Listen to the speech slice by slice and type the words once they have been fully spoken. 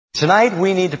Tonight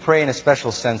we need to pray in a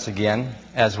special sense again,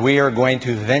 as we are going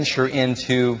to venture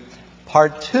into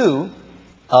part 2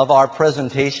 of our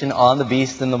presentation on the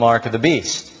beast and the mark of the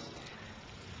beast.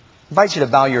 I invite you to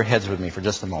bow your heads with me for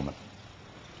just a moment.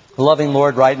 Loving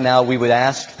Lord, right now we would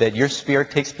ask that your Spirit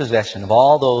takes possession of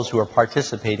all those who are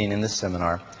participating in this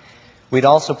seminar. We'd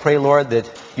also pray, Lord, that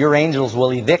your angels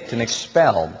will evict and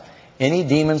expel any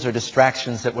demons or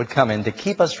distractions that would come in to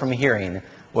keep us from hearing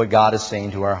what God is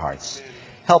saying to our hearts.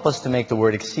 Help us to make the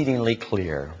word exceedingly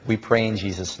clear. We pray in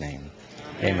Jesus' name.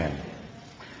 Amen.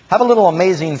 I have a little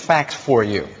amazing fact for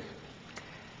you.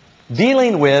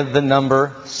 Dealing with the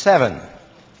number 7.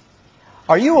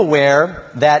 Are you aware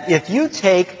that if you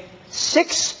take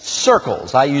 6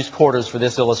 circles, I use quarters for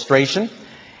this illustration,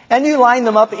 and you line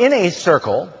them up in a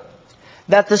circle,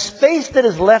 that the space that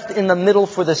is left in the middle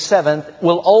for the 7th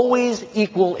will always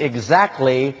equal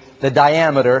exactly the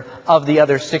diameter of the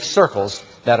other 6 circles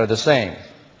that are the same?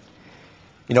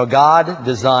 You know, God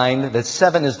designed that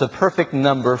 7 is the perfect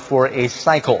number for a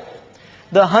cycle.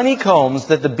 The honeycombs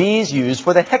that the bees use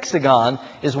for the hexagon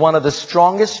is one of the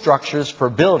strongest structures for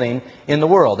building in the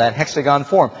world, that hexagon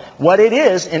form. What it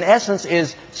is, in essence,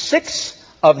 is 6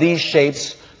 of these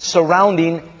shapes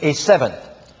surrounding a 7th.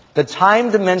 The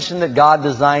time dimension that God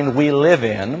designed we live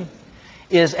in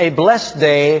is a blessed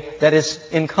day that is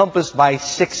encompassed by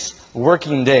 6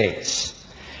 working days.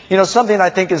 You know, something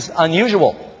I think is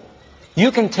unusual.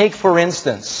 You can take, for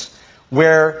instance,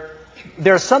 where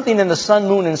there's something in the sun,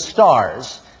 moon, and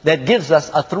stars that gives us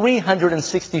a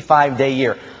 365-day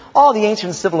year. All the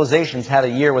ancient civilizations had a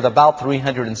year with about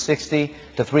 360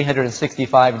 to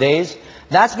 365 days.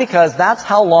 That's because that's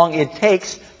how long it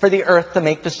takes for the Earth to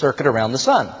make the circuit around the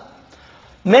sun.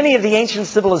 Many of the ancient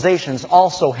civilizations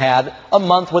also had a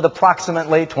month with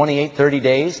approximately 28, 30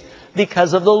 days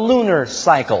because of the lunar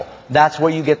cycle. That's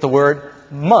where you get the word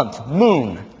month,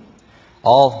 moon.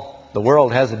 The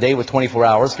world has a day with 24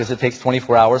 hours because it takes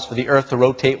 24 hours for the Earth to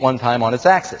rotate one time on its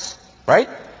axis, right?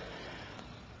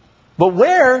 But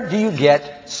where do you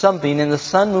get something in the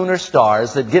sun, moon, or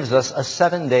stars that gives us a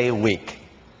 7-day week?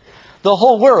 The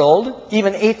whole world,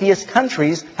 even atheist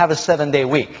countries, have a 7-day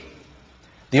week.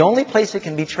 The only place it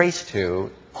can be traced to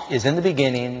is in the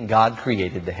beginning, God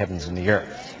created the heavens and the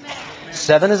earth.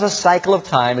 7 is a cycle of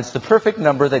time. It's the perfect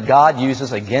number that God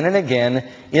uses again and again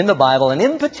in the Bible, and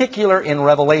in particular in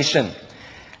Revelation.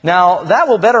 Now, that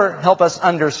will better help us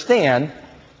understand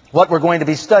what we're going to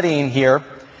be studying here.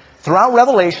 Throughout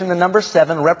Revelation, the number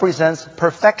 7 represents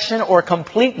perfection or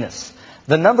completeness.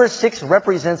 The number 6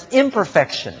 represents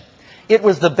imperfection. It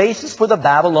was the basis for the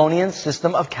Babylonian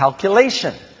system of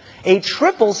calculation. A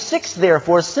triple 6,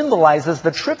 therefore, symbolizes the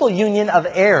triple union of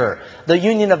error, the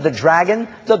union of the dragon,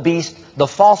 the beast, the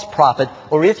false prophet,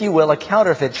 or if you will, a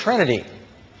counterfeit trinity.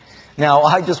 Now,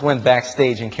 I just went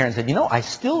backstage and Karen said, you know, I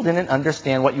still didn't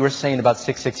understand what you were saying about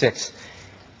 666.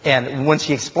 And when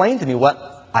she explained to me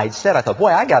what I'd said, I thought,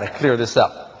 boy, I got to clear this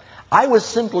up. I was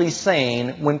simply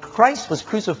saying when Christ was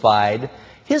crucified,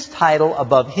 his title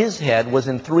above his head was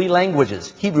in 3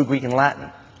 languages, Hebrew, Greek, and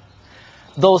Latin.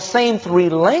 Those same 3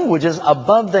 languages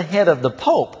above the head of the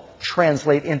Pope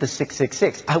translate into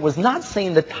 666. I was not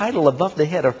saying the title above the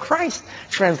head of Christ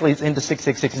translates into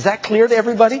 666. Is that clear to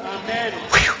everybody? Amen.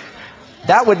 Whew.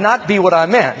 That would not be what I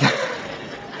meant.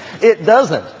 It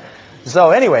doesn't.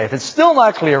 So anyway, if it's still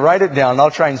not clear, write it down and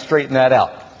I'll try and straighten that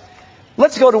out.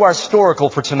 Let's go to our historical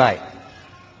for tonight.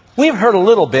 We've heard a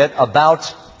little bit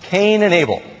about Cain and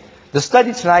Abel. The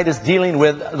study tonight is dealing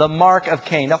with the Mark of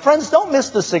Cain. Now, friends, don't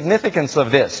miss the significance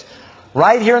of this.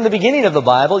 Right here in the beginning of the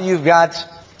Bible, you've got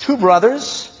 2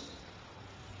 brothers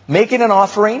making an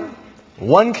offering.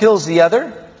 One kills the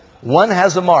other. One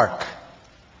has a mark.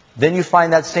 Then you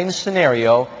find that same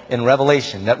scenario in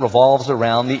Revelation that revolves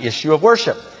around the issue of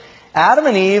worship. Adam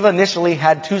and Eve initially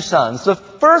had 2 sons. The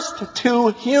first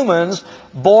 2 humans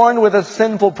born with a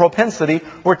sinful propensity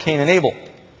were Cain and Abel.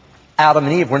 Adam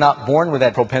and Eve were not born with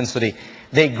that propensity.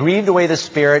 They grieved away the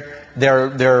Spirit,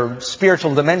 their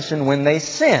spiritual dimension when they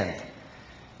sinned.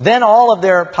 Then all of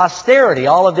their posterity,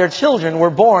 all of their children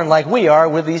were born like we are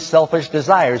with these selfish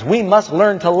desires. We must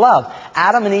learn to love.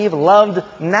 Adam and Eve loved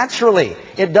naturally.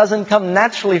 It doesn't come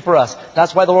naturally for us.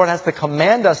 That's why the Lord has to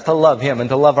command us to love Him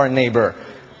and to love our neighbor.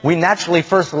 We naturally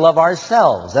first love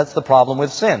ourselves. That's the problem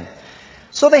with sin.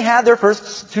 So they had their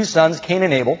first 2 sons, Cain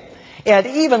and Abel. And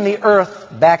even the earth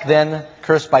back then,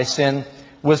 cursed by sin,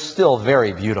 was still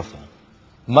very beautiful.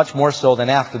 Much more so than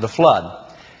after the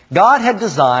flood. God had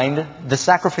designed the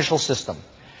sacrificial system.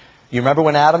 You remember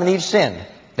when Adam and Eve sinned?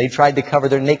 They tried to cover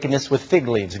their nakedness with fig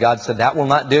leaves. God said, that will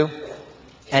not do.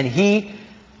 And He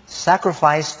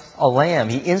sacrificed a lamb.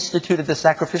 He instituted the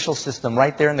sacrificial system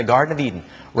right there in the Garden of Eden.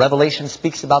 Revelation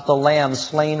speaks about the lamb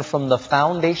slain from the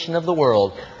foundation of the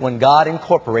world when God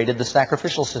incorporated the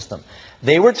sacrificial system.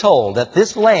 They were told that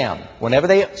this lamb, whenever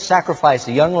they sacrificed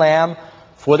a young lamb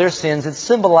for their sins, it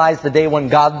symbolized the day when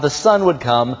God the Son would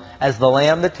come as the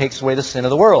lamb that takes away the sin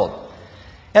of the world.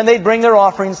 And they'd bring their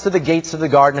offerings to the gates of the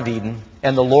Garden of Eden,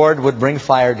 and the Lord would bring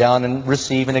fire down and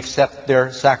receive and accept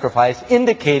their sacrifice,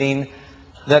 indicating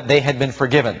that they had been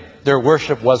forgiven. Their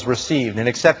worship was received and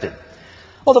accepted.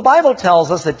 Well, the Bible tells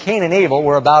us that Cain and Abel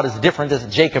were about as different as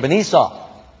Jacob and Esau.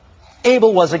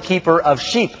 Abel was a keeper of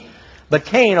sheep, but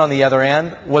Cain, on the other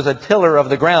hand, was a tiller of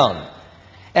the ground.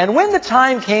 And when the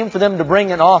time came for them to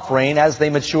bring an offering as they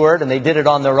matured, and they did it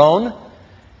on their own,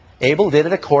 Abel did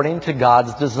it according to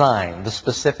God's design, the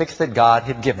specifics that God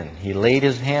had given. He laid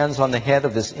his hands on the head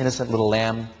of this innocent little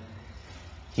lamb.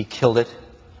 He killed it.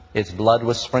 Its blood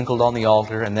was sprinkled on the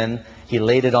altar, and then he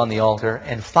laid it on the altar,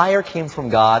 and fire came from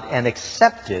God and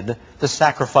accepted the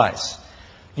sacrifice.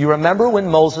 You remember when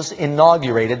Moses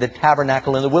inaugurated the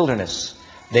tabernacle in the wilderness?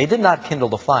 They did not kindle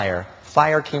the fire.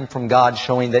 Fire came from God,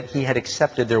 showing that he had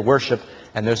accepted their worship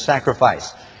and their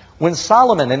sacrifice. When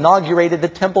Solomon inaugurated the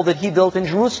temple that he built in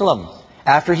Jerusalem,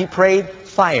 after he prayed,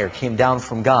 fire came down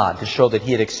from God to show that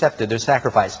he had accepted their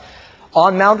sacrifice.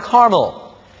 On Mount Carmel,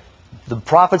 the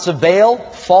prophets of Baal,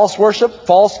 false worship,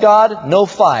 false god, no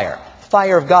fire.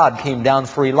 Fire of God came down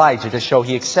for Elijah to show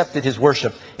he accepted his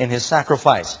worship and his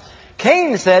sacrifice.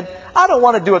 Cain said, I don't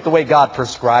want to do it the way God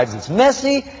prescribes. It's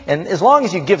messy, and as long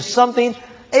as you give something.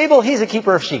 Abel, he's a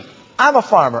keeper of sheep. I'm a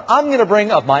farmer. I'm going to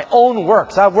bring of my own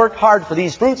works. I've worked hard for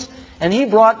these fruits. And he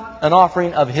brought an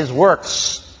offering of his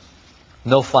works.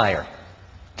 No fire.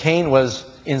 Cain was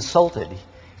insulted.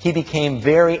 He became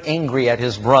very angry at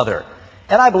his brother.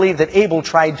 And I believe that Abel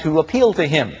tried to appeal to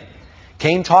him.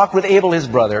 Cain talked with Abel, his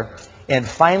brother, and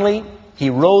finally he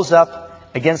rose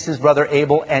up against his brother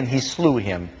Abel and he slew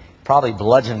him. Probably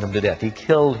bludgeoned him to death. He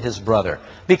killed his brother.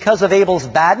 Because of Abel's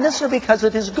badness or because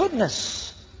of his goodness?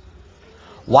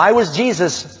 Why was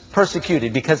Jesus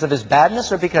persecuted? Because of his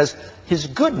badness or because his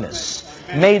goodness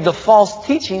made the false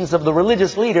teachings of the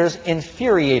religious leaders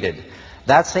infuriated?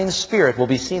 That same spirit will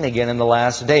be seen again in the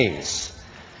last days.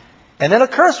 And then a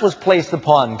curse was placed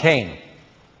upon Cain.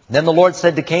 Then the Lord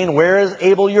said to Cain, where is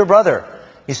Abel your brother?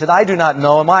 He said, I do not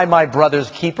know. Am I my brother's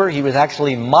keeper? He was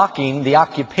actually mocking the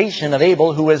occupation of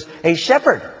Abel, who was a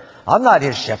shepherd. I'm not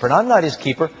his shepherd. I'm not his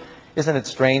keeper. Isn't it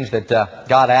strange that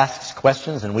God asks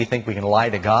questions and we think we can lie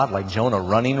to God, like Jonah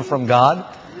running from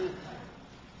God?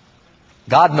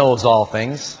 God knows all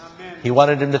things. He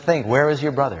wanted him to think, where is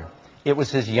your brother? It was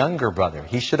his younger brother.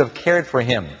 He should have cared for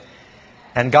him.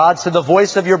 And God said, the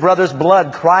voice of your brother's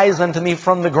blood cries unto me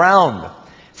from the ground.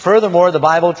 Furthermore, the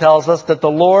Bible tells us that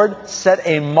the Lord set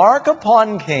a mark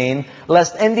upon Cain,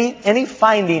 lest any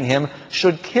finding him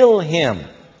should kill him.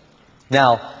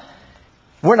 Now,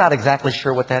 we're not exactly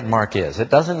sure what that mark is. It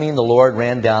doesn't mean the Lord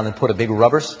ran down and put a big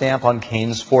rubber stamp on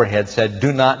Cain's forehead, said,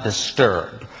 do not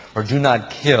disturb, or do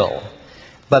not kill.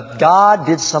 But God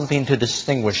did something to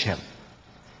distinguish him.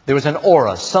 There was an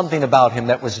aura, something about him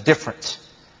that was different.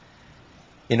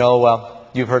 You know,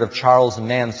 you've heard of Charles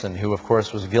Manson, who, of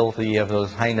course, was guilty of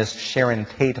those heinous Sharon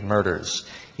Tate murders.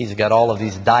 He's got all of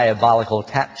these diabolical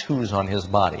tattoos on his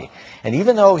body. And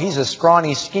even though he's a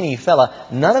scrawny, skinny fella,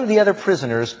 none of the other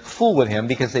prisoners fool with him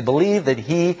because they believe that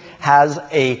he has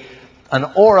an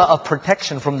aura of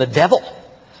protection from the devil.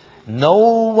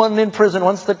 No one in prison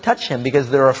wants to touch him because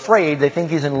they're afraid. They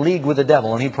think he's in league with the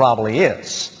devil, and he probably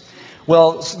is.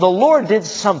 Well, the Lord did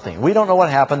something. We don't know what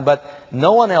happened, but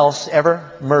no one else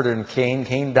ever murdered Cain.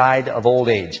 Cain died of old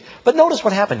age. But notice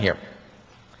what happened here.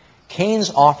 Cain's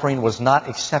offering was not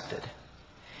accepted,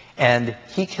 and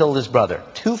he killed his brother.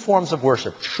 Two forms of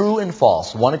worship, true and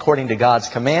false. One according to God's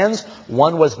commands.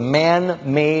 One was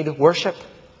man-made worship.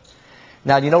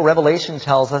 Now, you know, Revelation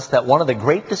tells us that one of the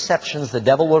great deceptions the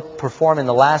devil will perform in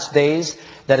the last days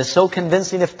that is so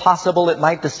convincing, if possible, it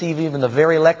might deceive even the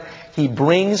very elect. He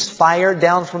brings fire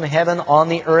down from heaven on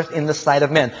the earth in the sight of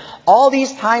men. All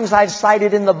these times I've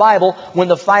cited in the Bible, when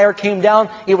the fire came down,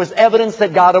 it was evidence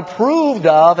that God approved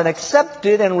of and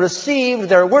accepted and received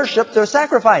their worship, their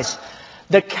sacrifice.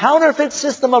 The counterfeit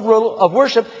system of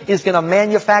worship is going to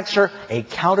manufacture a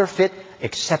counterfeit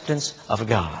acceptance of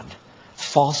God.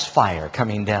 False fire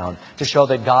coming down to show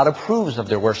that God approves of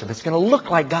their worship. It's going to look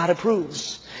like God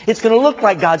approves. It's going to look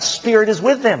like God's Spirit is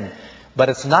with them. But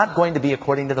it's not going to be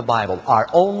according to the Bible. Our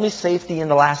only safety in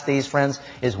the last days, friends,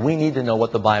 is we need to know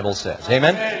what the Bible says.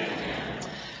 Amen?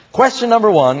 Question number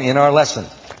 1 in our lesson.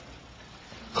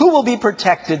 Who will be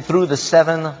protected through the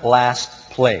 7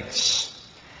 last plagues?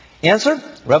 Answer,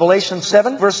 Revelation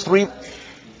 7, verse 3.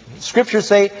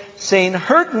 Scriptures saying,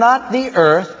 hurt not the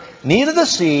earth, neither the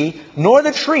sea, nor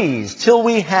the trees, till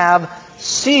we have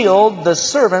sealed the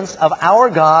servants of our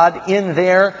God in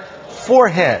their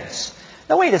foreheads.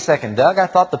 Now wait a second, Doug. I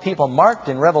thought the people marked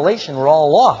in Revelation were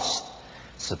all lost.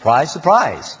 Surprise,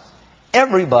 surprise.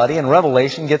 Everybody in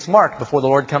Revelation gets marked before the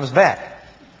Lord comes back.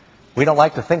 We don't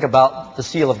like to think about the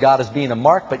seal of God as being a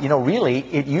mark, but really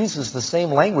it uses the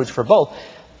same language for both.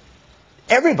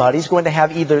 Everybody's going to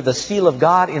have either the seal of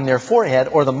God in their forehead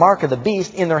or the mark of the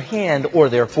beast in their hand or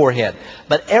their forehead.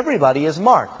 But everybody is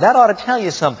marked. That ought to tell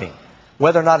you something,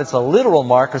 whether or not it's a literal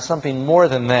mark or something more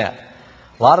than that.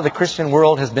 A lot of the Christian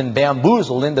world has been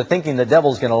bamboozled into thinking the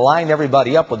devil's going to line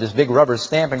everybody up with this big rubber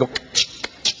stamp and go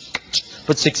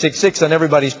put 666 on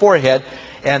everybody's forehead.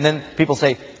 And then people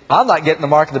say, I'm not getting the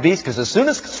mark of the beast because as soon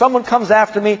as someone comes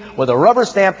after me with a rubber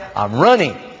stamp, I'm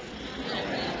running.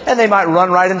 And they might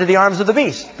run right into the arms of the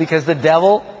beast because the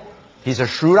devil, he's a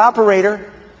shrewd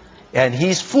operator and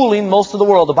he's fooling most of the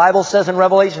world. The Bible says in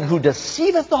Revelation, who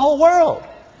deceiveth the whole world.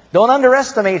 Don't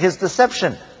underestimate his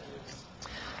deception.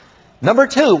 Number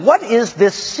 2, what is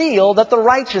this seal that the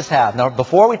righteous have? Now,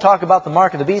 before we talk about the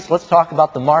mark of the beast, let's talk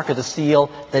about the mark of the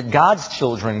seal that God's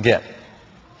children get.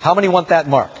 How many want that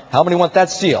mark? How many want that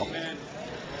seal?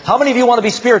 How many of you want to be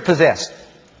spirit possessed?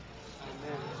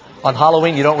 On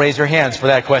Halloween, you don't raise your hands for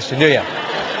that question, do you?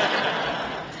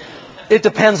 It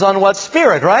depends on what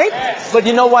spirit, right? But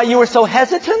you know why you were so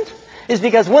hesitant? Is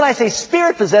because when I say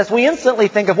spirit possessed, we instantly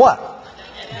think of what?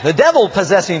 The devil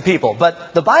possessing people.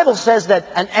 But the Bible says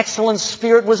that an excellent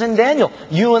spirit was in Daniel.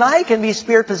 You and I can be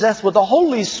spirit possessed with the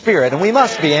Holy Spirit, and we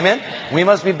must be, amen? We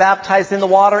must be baptized in the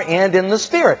water and in the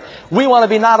Spirit. We want to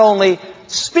be not only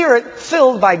Spirit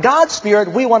filled by God's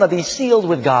Spirit, we want to be sealed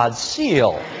with God's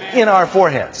seal in our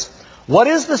foreheads. What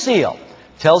is the seal?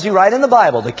 Tells you right in the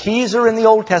Bible. The keys are in the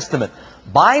Old Testament.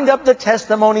 Bind up the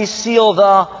testimony, seal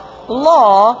the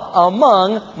law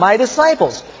among my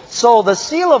disciples. So the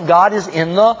seal of God is in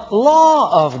the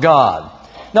law of God.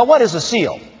 Now what is a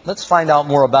seal? Let's find out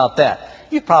more about that.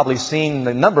 You've probably seen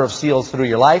the number of seals through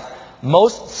your life.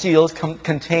 Most seals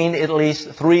contain at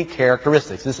least 3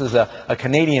 characteristics. This is a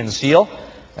Canadian seal.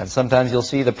 And sometimes you'll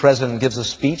see the president gives a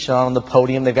speech on the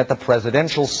podium. They've got the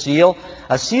presidential seal.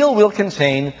 A seal will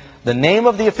contain the name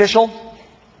of the official,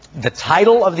 the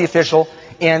title of the official,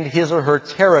 and his or her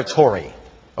territory.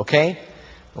 Okay?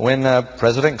 When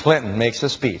President Clinton makes a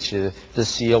speech, the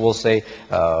seal will say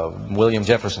William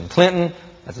Jefferson Clinton,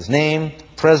 that's his name,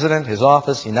 President, his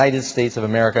office, United States of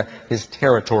America, his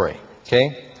territory.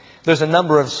 Okay? There's a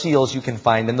number of seals you can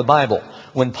find in the Bible.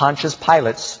 When Pontius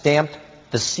Pilate stamped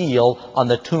the seal on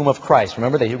the tomb of Christ,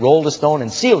 remember they rolled a stone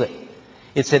and sealed it.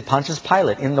 It said Pontius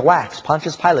Pilate in the wax.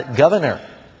 Pontius Pilate, governor,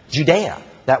 Judea.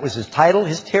 That was his title,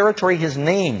 his territory, his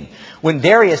name. When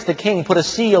Darius the king put a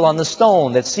seal on the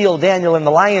stone that sealed Daniel in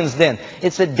the lion's den,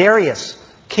 it said Darius,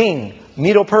 king,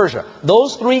 Medo-Persia.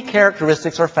 Those 3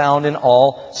 characteristics are found in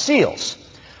all seals.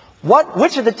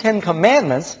 Which of the 10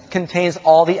 commandments contains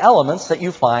all the elements that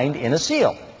you find in a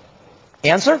seal?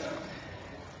 Answer?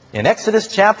 In Exodus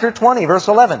chapter 20, verse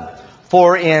 11.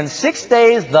 For in 6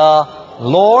 days the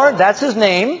Lord, that's his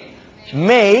name,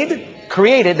 made,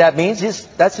 created, that means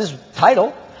that's his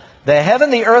title, the heaven,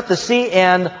 the earth, the sea,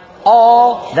 and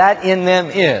all that in them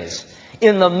is.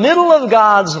 In the middle of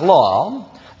God's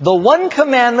law, the one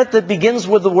commandment that begins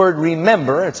with the word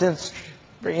remember, it's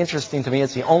very interesting to me,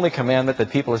 it's the only commandment that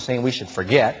people are saying we should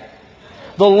forget.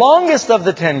 The longest of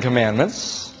the 10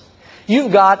 commandments,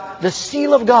 you've got the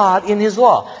seal of God in his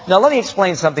law. Now let me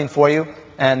explain something for you,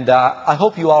 and I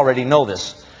hope you already know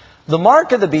this. The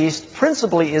mark of the beast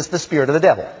principally is the spirit of the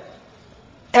devil.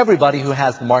 Everybody who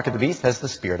has the mark of the beast has the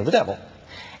spirit of the devil.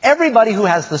 Everybody who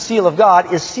has the seal of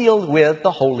God is sealed with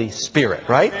the Holy Spirit,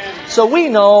 right? So we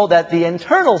know that the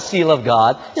internal seal of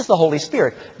God is the Holy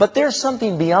Spirit. But there's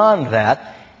something beyond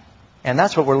that, and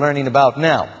that's what we're learning about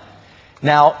now.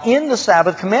 Now, in the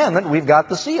Sabbath commandment, we've got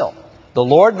the seal. The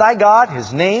Lord thy God,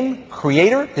 his name,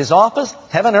 creator, his office,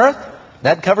 heaven, earth,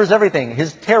 that covers everything,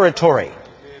 his territory.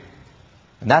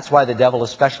 And that's why the devil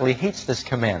especially hates this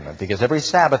commandment, because every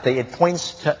Sabbath day it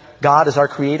points to God as our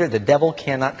creator. The devil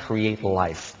cannot create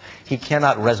life. He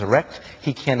cannot resurrect.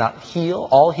 He cannot heal.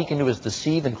 All he can do is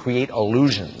deceive and create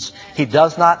illusions. He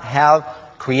does not have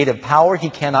creative power. He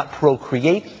cannot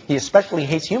procreate. He especially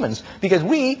hates humans because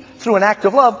we, through an act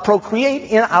of love,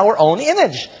 procreate in our own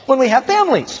image when we have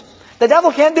families. The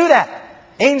devil can't do that.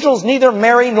 Angels neither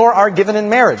marry nor are given in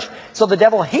marriage. So the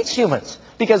devil hates humans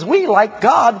because we, like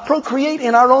God, procreate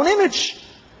in our own image.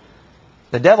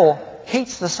 The devil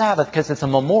hates the Sabbath because it's a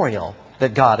memorial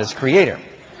that God is creator.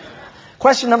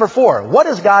 Question number 4. What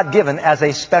is God given as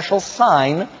a special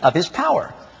sign of His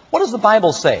power? What does the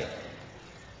Bible say?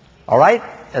 All right,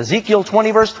 Ezekiel 20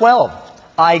 verse 12.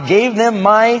 I gave them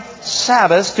my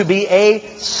Sabbaths to be a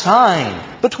sign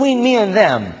between me and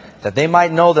them, that they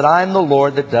might know that I am the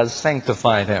Lord that does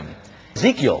sanctify them.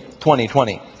 Ezekiel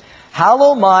 20:20.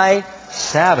 Hallow my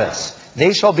Sabbaths.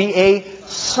 They shall be a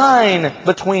sign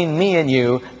between me and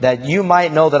you, that you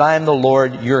might know that I am the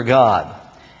Lord your God.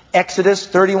 Exodus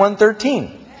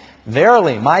 31:13.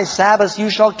 Verily, my Sabbaths you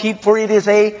shall keep, for it is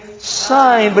a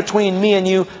sign between me and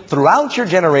you throughout your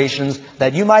generations,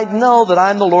 that you might know that I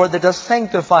am the Lord that does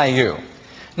sanctify you.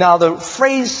 Now, the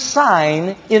phrase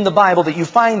sign in the Bible that you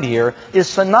find here is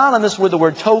synonymous with the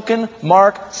word token,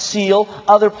 mark, seal,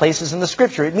 other places in the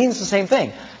Scripture. It means the same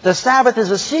thing. The Sabbath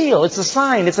is a seal, it's a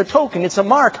sign, it's a token, it's a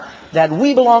mark that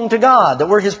we belong to God, that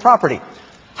we're His property.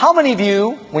 How many of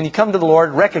you, when you come to the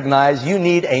Lord, recognize you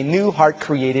need a new heart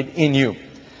created in you?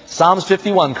 Psalms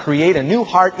 51, create a new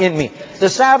heart in me. The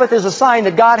Sabbath is a sign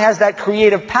that God has that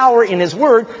creative power in His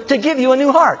Word to give you a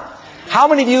new heart. How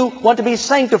many of you want to be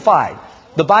sanctified?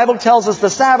 The Bible tells us the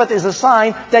Sabbath is a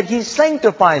sign that He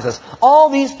sanctifies us. All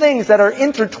these things that are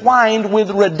intertwined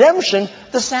with redemption,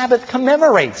 the Sabbath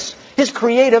commemorates His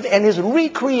creative and His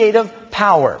recreative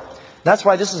power. That's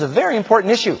why this is a very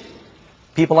important issue.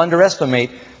 People underestimate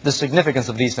the significance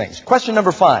of these things. Question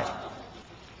number 5.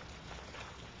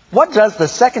 What does the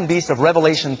second beast of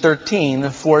Revelation 13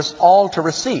 force all to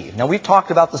receive? Now, we've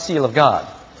talked about the seal of God.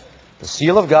 The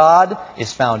seal of God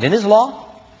is found in His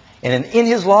law. And in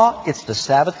His law, it's the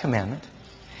Sabbath commandment.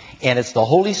 And it's the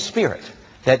Holy Spirit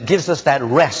that gives us that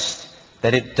rest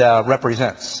that it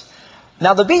represents.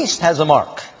 Now, the beast has a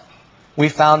mark. We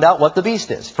found out what the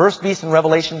beast is. First beast in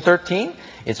Revelation 13,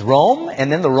 it's Rome,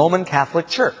 and then the Roman Catholic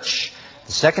Church.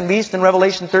 The second beast in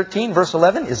Revelation 13, verse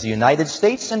 11, is the United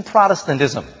States and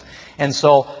Protestantism. And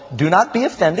so, do not be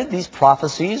offended. These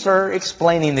prophecies are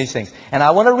explaining these things. And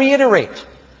I want to reiterate,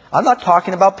 I'm not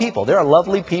talking about people. There are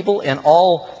lovely people in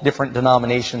all different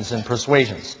denominations and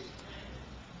persuasions.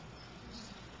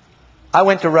 I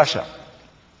went to Russia.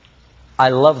 I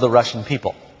love the Russian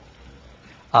people.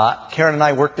 Karen and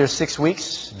I worked there 6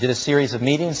 weeks, did a series of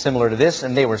meetings similar to this,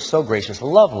 and they were so gracious.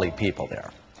 Lovely people there.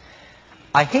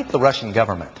 I hate the Russian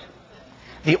government.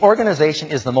 The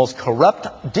organization is the most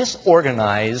corrupt,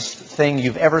 disorganized thing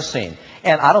you've ever seen.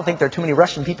 And I don't think there are too many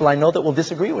Russian people I know that will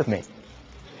disagree with me.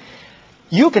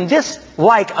 You can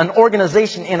dislike an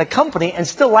organization in a company and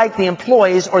still like the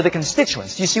employees or the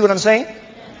constituents. Do you see what I'm saying?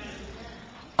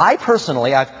 I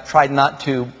personally, I've tried not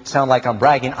to sound like I'm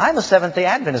bragging, I'm a Seventh-day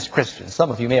Adventist Christian.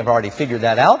 Some of you may have already figured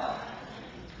that out.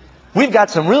 We've got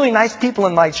some really nice people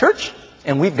in my church,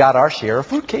 and we've got our share of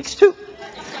fruitcakes too,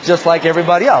 just like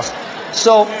everybody else.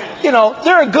 So,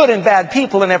 there are good and bad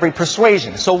people in every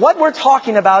persuasion. So what we're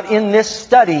talking about in this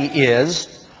study is,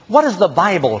 what does the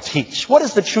Bible teach? What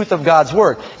is the truth of God's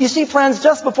Word? You see, friends,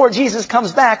 just before Jesus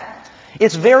comes back,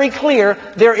 it's very clear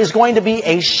there is going to be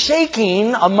a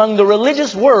shaking among the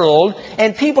religious world,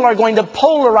 and people are going to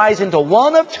polarize into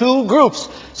one of two groups.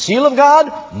 Seal of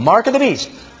God, mark of the beast.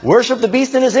 Worship the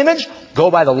beast in His image, go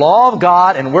by the law of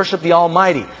God and worship the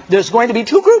Almighty. There's going to be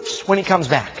two groups when He comes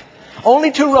back.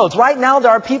 Only two roads. Right now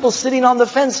there are people sitting on the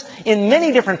fence in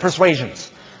many different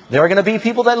persuasions. There are going to be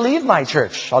people that leave my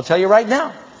church, I'll tell you right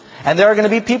now. And there are going to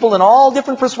be people in all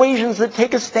different persuasions that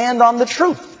take a stand on the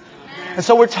truth. And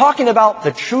so we're talking about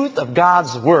the truth of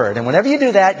God's Word. And whenever you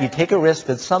do that, you take a risk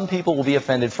that some people will be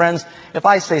offended. Friends, if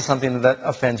I say something that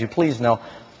offends you, please know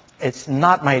it's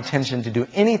not my intention to do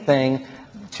anything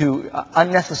to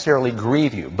unnecessarily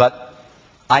grieve you. But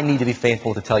I need to be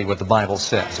faithful to tell you what the Bible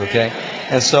says, okay?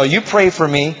 And so you pray for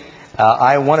me.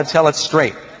 I want to tell it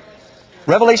straight.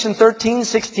 Revelation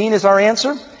 13:16 is our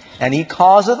answer. And He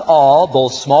causeth all,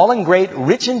 both small and great,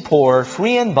 rich and poor,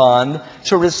 free and bond,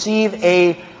 to receive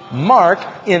a mark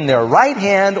in their right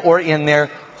hand or in their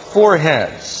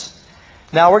foreheads.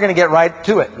 Now we're going to get right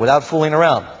to it without fooling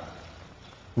around.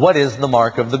 What is the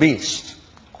mark of the beast?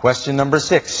 Question number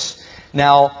 6.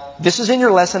 Now, this is in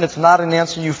your lesson. It's not an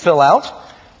answer you fill out,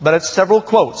 but it's several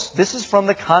quotes. This is from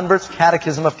the Convert's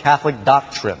Catechism of Catholic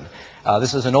Doctrine.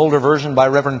 This is an older version by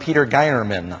Reverend Peter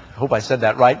Geinerman. I hope I said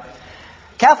that right.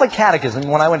 Catholic Catechism,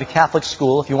 when I went to Catholic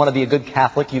school, if you want to be a good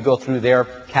Catholic, you go through their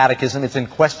catechism. It's in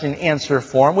question-answer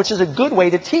form, which is a good way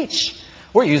to teach.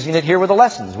 We're using it here with the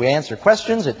lessons. We answer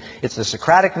questions. It's the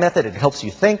Socratic method. It helps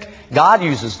you think. God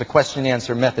uses the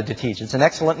question-answer method to teach. It's an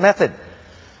excellent method.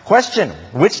 Question,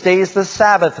 which day is the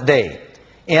Sabbath day?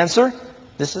 Answer,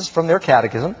 this is from their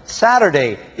catechism,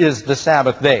 Saturday is the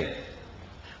Sabbath day.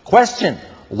 Question,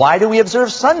 why do we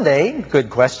observe Sunday, good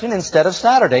question, instead of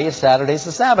Saturday if Saturday is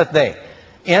the Sabbath day?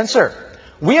 Answer.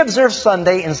 We observe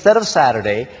Sunday instead of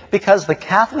Saturday because the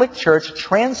Catholic Church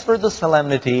transferred the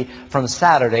solemnity from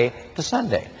Saturday to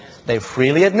Sunday. They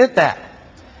freely admit that.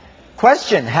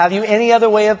 Question. Have you any other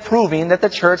way of proving that the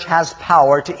Church has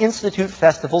power to institute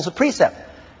festivals of precept?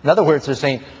 In other words, they're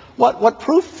saying, what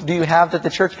proof do you have that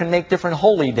the Church can make different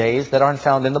holy days that aren't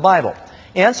found in the Bible?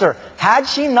 Answer. Had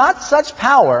she not such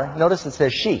power, notice it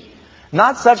says she,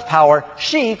 not such power,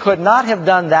 she could not have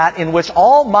done that in which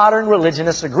all modern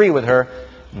religionists agree with her.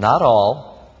 Not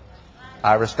all.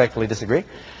 I respectfully disagree.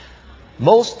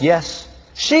 Most, yes.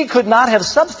 She could not have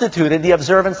substituted the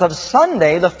observance of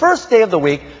Sunday, the first day of the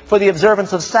week, for the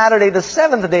observance of Saturday, the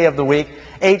seventh day of the week,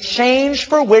 a change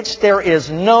for which there is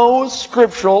no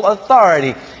scriptural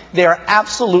authority. They are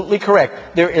absolutely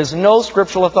correct. There is no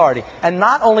scriptural authority. And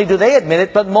not only do they admit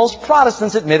it, but most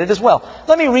Protestants admit it as well.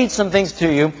 Let me read some things to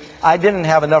you. I didn't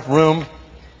have enough room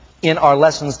in our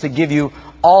lessons to give you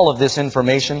all of this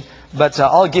information, but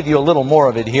I'll give you a little more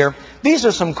of it here. These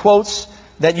are some quotes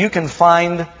that you can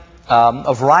find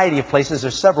a variety of places.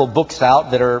 There's several books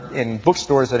out that are in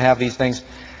bookstores that have these things.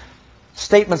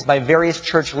 Statements by various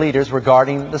church leaders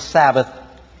regarding the Sabbath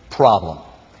problem,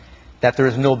 that there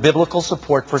is no biblical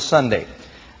support for Sunday.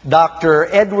 Dr.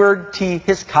 Edward T.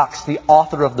 Hiscox, the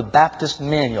author of the Baptist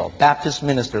Manual, Baptist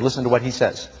minister, listen to what he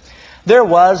says. There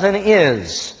was and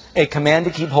is a command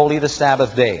to keep holy the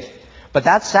Sabbath day. But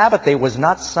that Sabbath day was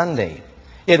not Sunday.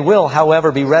 It will,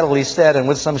 however, be readily said, and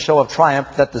with some show of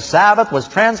triumph, that the Sabbath was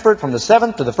transferred from the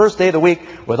seventh to the first day of the week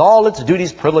with all its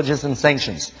duties, privileges, and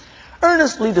sanctions.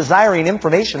 Earnestly desiring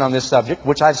information on this subject,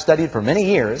 which I've studied for many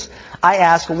years, I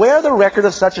ask where the record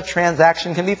of such a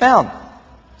transaction can be found.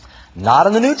 Not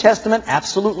in the New Testament,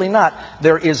 absolutely not.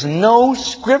 There is no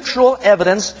scriptural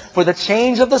evidence for the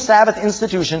change of the Sabbath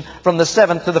institution from the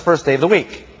seventh to the first day of the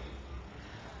week.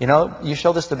 You know, you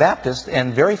show this to Baptists,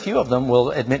 and very few of them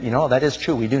will admit, that is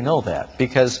true. We do know that.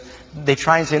 Because they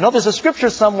try and say, no, there's a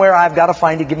scripture somewhere. I've got to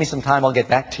find it. Give me some time. I'll get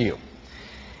back to you.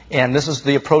 And this is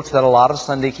the approach that a lot of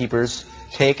Sunday keepers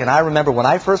take. And I remember when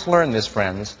I first learned this,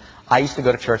 friends, I used to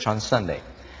go to church on Sunday.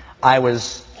 I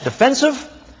was defensive.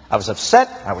 I was upset.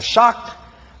 I was shocked.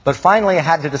 But finally I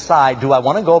had to decide, do I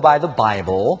want to go by the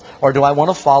Bible or do I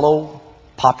want to follow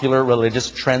popular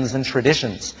religious trends and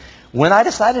traditions? When I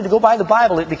decided to go by the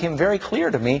Bible, it became very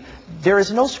clear to me there is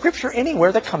no scripture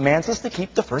anywhere that commands us to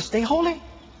keep the first day holy.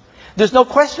 There's no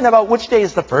question about which day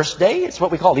is the first day. It's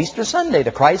what we call Easter Sunday,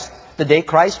 the day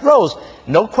Christ rose.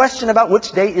 No question about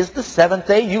which day is the seventh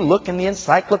day. You look in the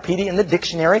encyclopedia, in the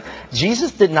dictionary.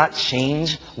 Jesus did not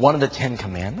change one of the 10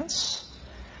 commandments.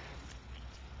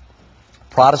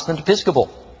 Protestant Episcopal.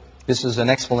 This is an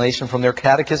explanation from their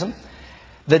catechism.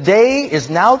 The day is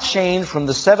now changed from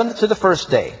the seventh to the first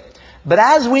day. But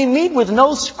as we meet with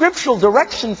no scriptural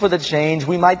direction for the change,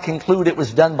 we might conclude it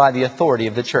was done by the authority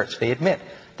of the church. They admit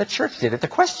the church did it. The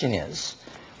question is,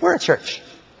 we're a church.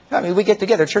 I mean, we get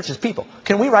together, church is people.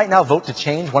 Can we right now vote to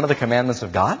change one of the commandments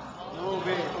of God?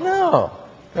 No.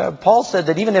 Paul said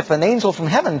that even if an angel from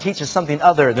heaven teaches something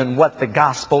other than what the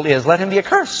gospel is, let him be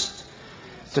accursed.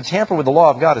 To tamper with the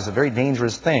law of God is a very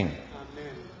dangerous thing.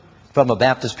 From a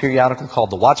Baptist periodical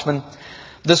called The Watchman.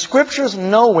 The Scriptures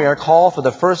nowhere call for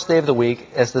the first day of the week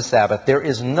as the Sabbath. There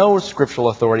is no scriptural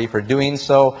authority for doing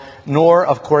so, nor,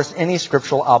 of course, any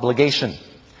scriptural obligation.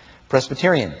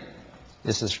 Presbyterian.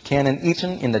 This is Canon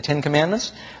Eaton in the 10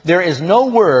 Commandments. There is no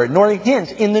word nor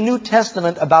hint in the New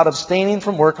Testament about abstaining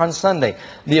from work on Sunday.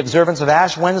 The observance of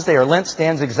Ash Wednesday or Lent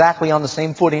stands exactly on the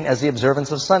same footing as the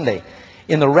observance of Sunday.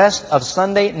 In the rest of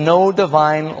Sunday, no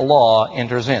divine law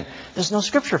enters in. There's no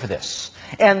scripture for this.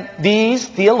 And these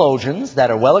theologians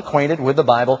that are well acquainted with the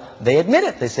Bible, they admit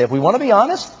it. They say, if we want to be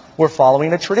honest, we're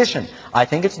following a tradition. I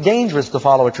think it's dangerous to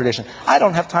follow a tradition. I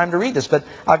don't have time to read this, but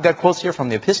I've got quotes here from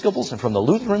the Episcopals and from the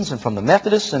Lutherans and from the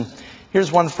Methodists, and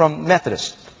here's one from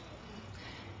Methodist.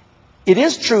 It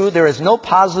is true there is no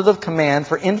positive command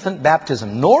for infant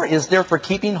baptism, nor is there for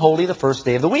keeping holy the first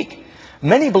day of the week.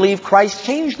 Many believe Christ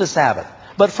changed the Sabbath.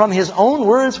 But from his own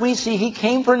words we see he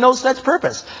came for no such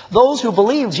purpose. Those who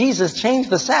believe Jesus changed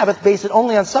the Sabbath base it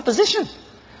only on supposition.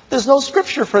 There's no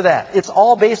scripture for that. It's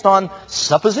all based on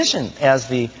supposition, as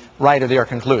the writer there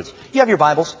concludes. You have your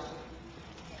Bibles?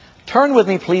 Turn with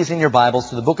me, please, in your Bibles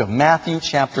to the book of Matthew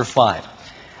chapter 5.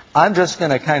 I'm just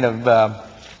going to kind of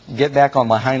get back on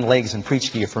my hind legs and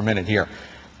preach to you for a minute here.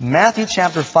 Matthew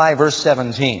chapter 5, verse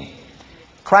 17.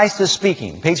 Christ is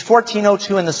speaking. Page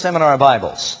 1402 in the Seminar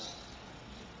Bibles.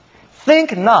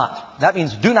 Think not, that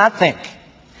means do not think,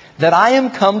 that I am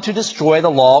come to destroy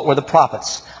the law or the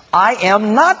prophets. I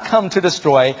am not come to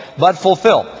destroy, but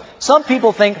fulfill. Some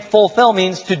people think fulfill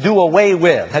means to do away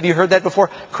with. Have you heard that before?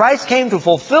 Christ came to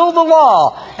fulfill the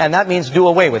law, and that means do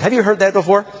away with. Have you heard that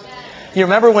before? You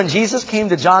remember when Jesus came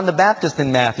to John the Baptist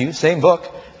in Matthew, same book,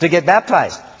 to get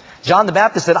baptized. John the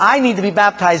Baptist said, I need to be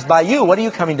baptized by you. What are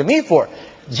you coming to me for?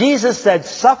 Jesus said,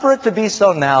 suffer it to be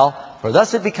so now, for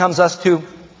thus it becomes us to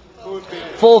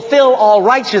fulfill all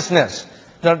righteousness.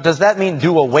 Now, does that mean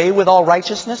do away with all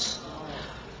righteousness?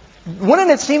 Wouldn't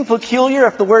it seem peculiar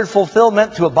if the word fulfill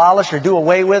meant to abolish or do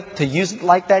away with, to use it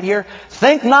like that here?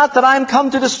 Think not that I am come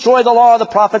to destroy the law of the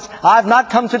prophets. I have not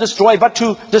come to destroy, but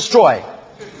to destroy.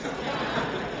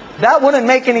 That wouldn't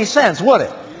make any sense, would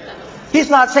it? He's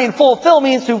not saying fulfill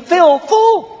means to fill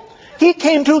full. He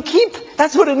came to keep.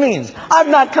 That's what it means. I've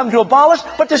not come to abolish,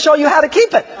 but to show you how to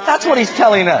keep it. That's what he's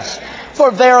telling us.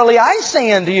 For verily I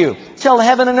say unto you, till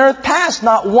heaven and earth pass,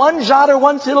 not one jot or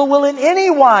one tittle will in any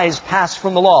wise pass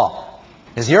from the law.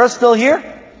 Is the earth still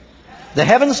here? The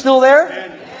heaven's still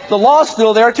there? The law's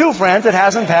still there too, friends. It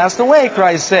hasn't passed away,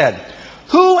 Christ said.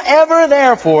 Whoever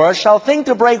therefore shall think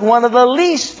to break one of the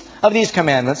least of these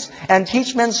commandments and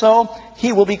teach men so,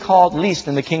 he will be called least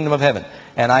in the kingdom of heaven.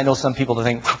 And I know some people that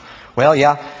think, well,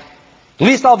 yeah, at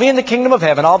least I'll be in the kingdom of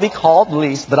heaven. I'll be called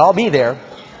least, but I'll be there.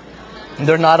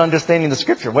 They're not understanding the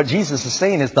Scripture. What Jesus is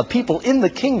saying is the people in the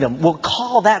kingdom will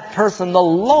call that person the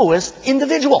lowest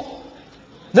individual.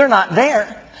 They're not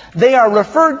there. They are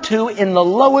referred to in the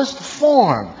lowest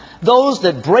form. Those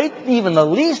that break even the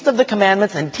least of the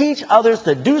commandments and teach others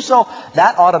to do so.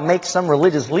 That ought to make some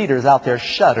religious leaders out there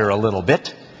shudder a little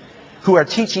bit, who are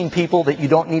teaching people that you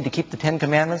don't need to keep the 10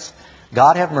 Commandments.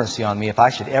 God have mercy on me if I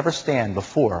should ever stand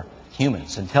before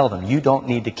humans and tell them you don't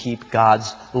need to keep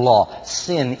God's law.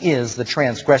 Sin is the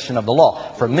transgression of the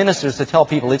law. For ministers to tell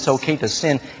people it's okay to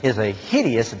sin is a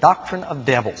hideous doctrine of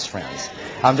devils, friends.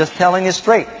 I'm just telling you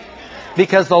straight.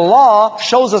 Because the law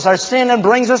shows us our sin and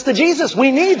brings us to Jesus.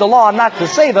 We need the law not to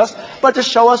save us, but to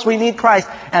show us we need Christ.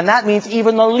 And that means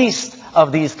even the least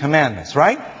of these commandments,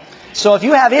 right? So if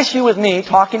you have issue with me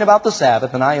talking about the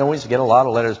Sabbath, and I always get a lot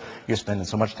of letters, you're spending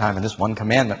so much time in this one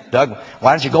commandment. Doug,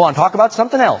 why don't you go on and talk about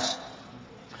something else?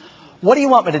 What do you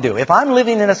want me to do? If I'm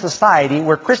living in a society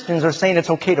where Christians are saying it's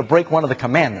okay to break one of the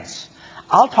commandments,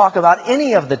 I'll talk about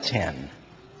any of the 10.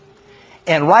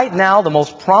 And right now, the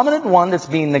most prominent one that's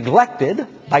being neglected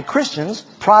by Christians,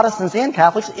 Protestants and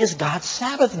Catholics, is God's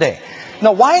Sabbath day.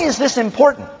 Now, why is this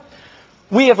important?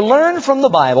 We have learned from the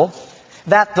Bible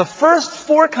that the first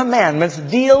 4 commandments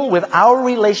deal with our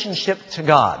relationship to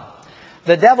God.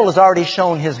 The devil has already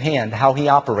shown his hand, how he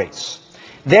operates.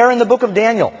 There in the book of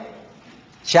Daniel,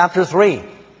 chapter 3,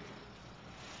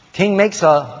 king makes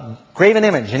a graven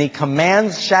image, and he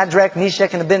commands Shadrach,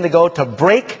 Meshach, and Abednego to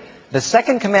break the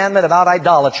second commandment about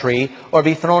idolatry or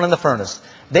be thrown in the furnace.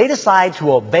 They decide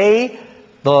to obey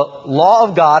the law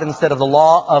of God instead of the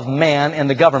law of man and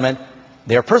the government.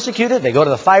 They are persecuted. They go to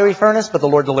the fiery furnace, but the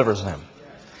Lord delivers them.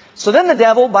 So then the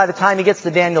devil, by the time he gets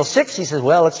to Daniel 6, he says,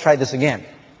 well, let's try this again.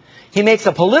 He makes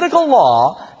a political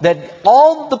law that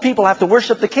all the people have to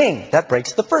worship the king. That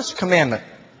breaks the first commandment.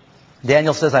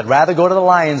 Daniel says, I'd rather go to the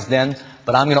lion's den,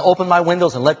 but I'm going to open my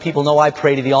windows and let people know I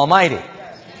pray to the Almighty.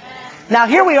 Now,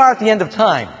 here we are at the end of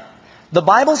time. The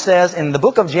Bible says in the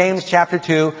book of James, chapter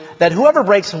 2, that whoever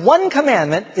breaks one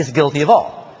commandment is guilty of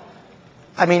all.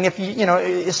 I mean, if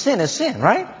sin is sin,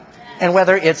 right? And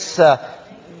whether it's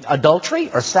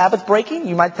adultery or Sabbath breaking,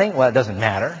 you might think, well, it doesn't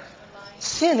matter.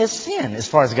 Sin is sin as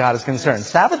far as God is concerned.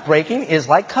 Sabbath breaking is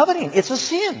like coveting. It's a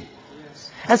sin.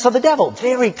 And so the devil,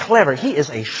 very clever, he is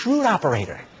a shrewd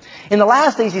operator. In the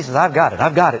last days, he says, I've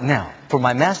got it now. For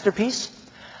my masterpiece,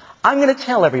 I'm going to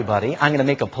tell everybody, I'm going to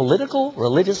make a political,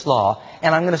 religious law,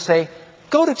 and I'm going to say,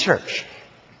 go to church.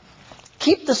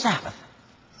 Keep the Sabbath.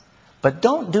 But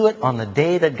don't do it on the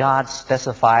day that God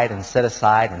specified and set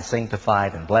aside and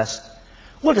sanctified and blessed.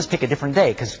 We'll just pick a different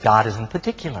day because God isn't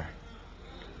particular.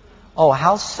 Oh,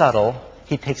 how subtle.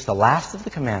 He takes the last of the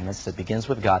commandments that begins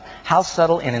with God. How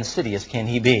subtle and insidious can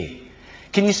he be?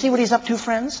 Can you see what he's up to,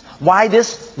 friends? Why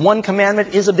this one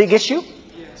commandment is a big issue?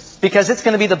 Because it's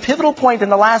going to be the pivotal point in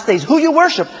the last days. Who you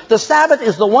worship. The Sabbath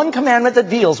is the one commandment that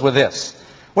deals with this.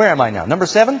 Where am I now? Number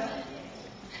 7.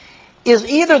 Is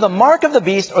either the mark of the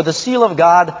beast or the seal of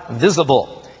God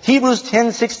visible? Hebrews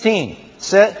 10:16.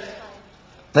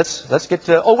 Let's get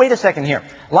to... Oh, wait a second here.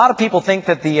 A lot of people think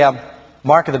that the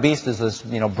mark of the beast is this,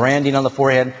 branding on the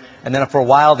forehead. And then for a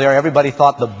while there, everybody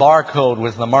thought the barcode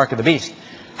was the mark of the beast.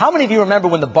 How many of you remember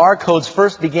when the barcodes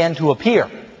first began to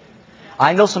appear?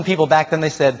 I know some people back then, they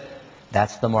said,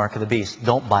 that's the mark of the beast.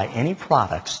 Don't buy any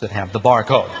products that have the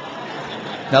barcode.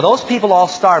 Now, those people all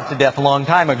starved to death a long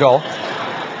time ago.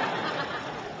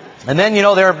 And then,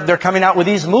 they're coming out with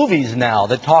these movies now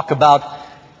that talk about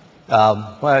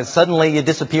suddenly you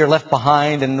disappear, left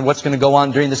behind, and what's going to go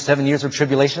on during the 7 years of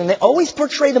tribulation. And they always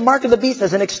portray the mark of the beast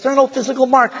as an external physical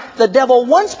mark. The devil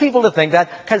wants people to think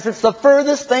that because it's the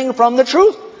furthest thing from the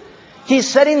truth. He's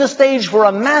setting the stage for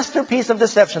a masterpiece of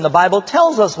deception. The Bible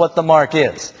tells us what the mark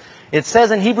is. It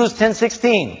says in Hebrews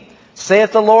 10:16,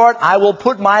 saith the Lord, I will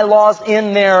put my laws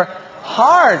in their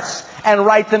hearts and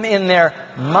write them in their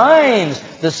minds.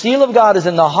 The seal of God is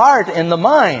in the heart and the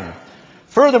mind.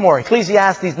 Furthermore,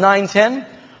 Ecclesiastes 9:10,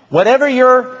 whatever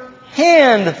your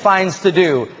hand finds to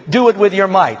do, do it with your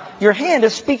might. Your hand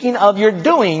is speaking of your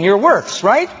doing, your works,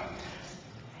 right?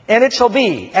 And it shall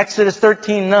be, Exodus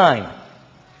 13:9,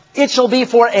 it shall be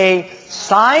for a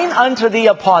sign unto thee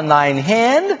upon thine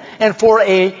hand, and for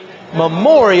a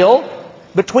memorial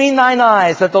between thine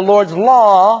eyes, that the Lord's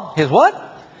law, His what?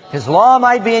 His law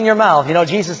might be in your mouth.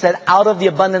 Jesus said, out of the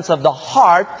abundance of the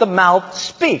heart, the mouth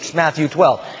speaks, Matthew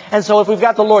 12. And so if we've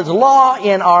got the Lord's law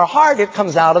in our heart, it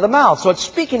comes out of the mouth. So it's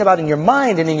speaking about in your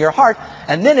mind and in your heart,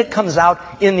 and then it comes out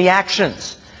in the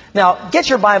actions. Now, get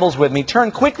your Bibles with me.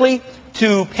 Turn quickly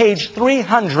to page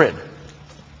 300.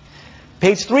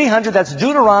 Page 300, that's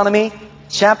Deuteronomy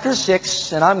chapter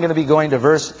 6, and I'm going to be going to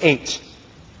verse 8.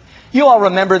 You all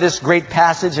remember this great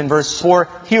passage in verse 4.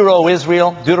 Hear, O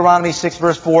Israel, Deuteronomy 6,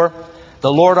 verse 4.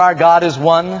 The Lord our God is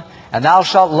one, and thou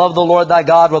shalt love the Lord thy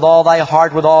God with all thy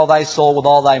heart, with all thy soul, with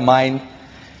all thy mind.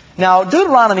 Now,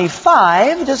 Deuteronomy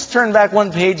 5, just turn back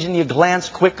one page and you glance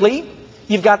quickly.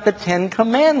 You've got the 10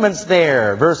 Commandments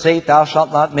there. Verse 8, thou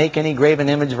shalt not make any graven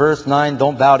image. Verse 9,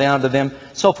 don't bow down to them.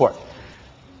 So forth.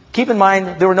 Keep in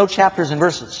mind, there were no chapters and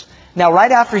verses. Now,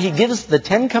 right after he gives the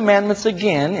 10 Commandments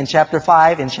again in chapter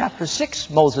 5, in chapter 6,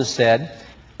 Moses said,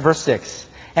 verse 6,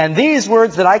 and these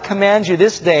words that I command you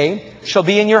this day shall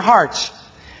be in your hearts.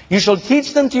 You shall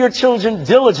teach them to your children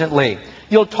diligently.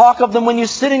 You'll talk of them when you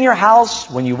sit in your house,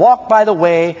 when you walk by the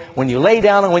way, when you lay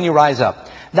down, and when you rise up.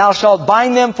 Thou shalt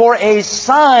bind them for a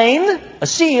sign, a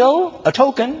seal, a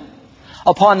token,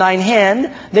 upon thine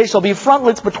hand. They shall be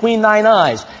frontlets between thine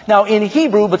eyes. Now, in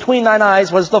Hebrew, between thine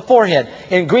eyes was the forehead.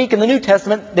 In Greek, in the New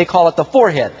Testament, they call it the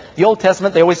forehead. The Old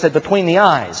Testament, they always said between the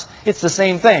eyes. It's the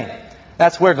same thing.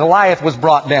 That's where Goliath was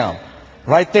brought down.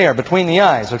 Right there, between the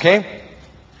eyes, okay?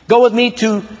 Go with me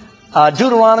to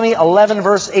Deuteronomy 11,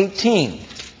 verse 18.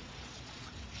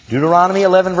 Deuteronomy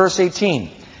 11, verse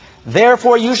 18.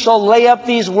 Therefore you shall lay up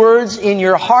these words in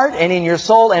your heart and in your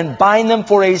soul, and bind them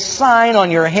for a sign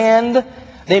on your hand.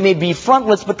 They may be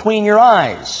frontlets between your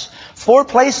eyes. 4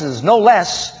 places, no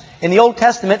less. In the Old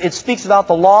Testament, it speaks about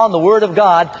the law and the Word of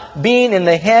God being in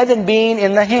the head and being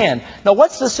in the hand. Now,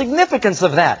 what's the significance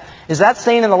of that? Is that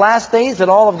saying in the last days that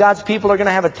all of God's people are going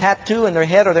to have a tattoo in their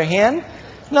head or their hand?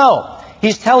 No.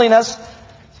 He's telling us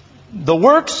the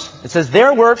works, it says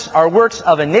their works are works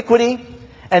of iniquity,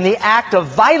 and the act of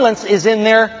violence is in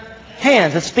their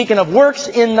hands. It's speaking of works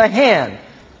in the hand.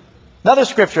 Another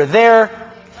scripture,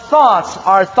 their thoughts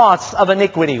are thoughts of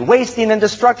iniquity. Wasting and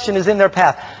destruction is in their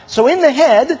path. So in the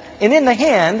head and in the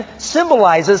hand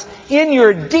symbolizes in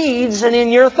your deeds and in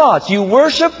your thoughts. You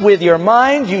worship with your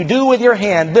mind, you do with your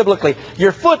hand, biblically.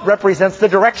 Your foot represents the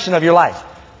direction of your life.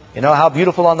 You know how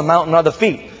beautiful on the mountain are the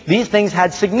feet. These things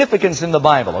had significance in the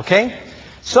Bible, okay?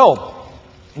 So,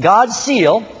 God's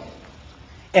seal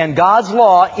and God's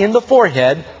law in the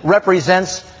forehead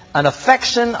represents an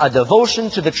affection, a devotion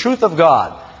to the truth of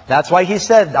God. That's why he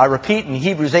said, I repeat in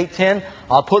Hebrews 8:10,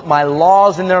 I'll put my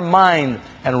laws in their mind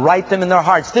and write them in their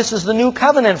hearts. This is the new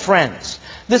covenant, friends.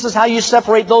 This is how you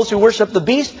separate those who worship the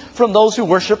beast from those who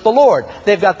worship the Lord.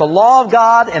 They've got the law of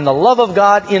God and the love of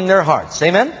God in their hearts.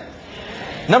 Amen?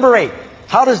 Amen. Number 8,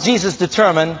 how does Jesus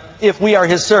determine if we are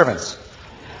His servants?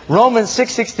 Romans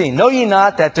 6:16, know ye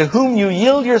not that to whom you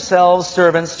yield yourselves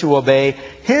servants to obey,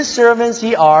 His servants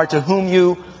ye are to whom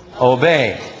you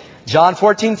obey. John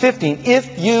 14:15,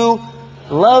 if you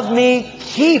love me,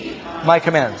 keep my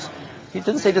commands. He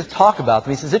didn't say just talk about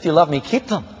them. He says, if you love me, keep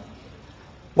them.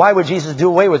 Why would Jesus do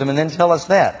away with them and then tell us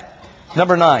that?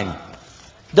 Number 9,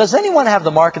 does anyone have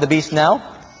the mark of the beast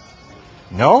now?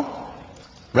 No.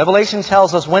 Revelation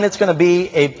tells us when it's going to be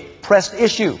a pressed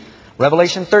issue.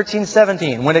 Revelation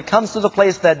 13:17, when it comes to the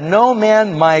place that no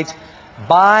man might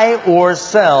buy or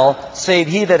sell, save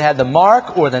he that had the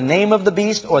mark or the name of the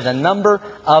beast or the number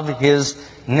of his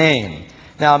name.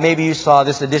 Now, maybe you saw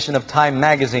this edition of Time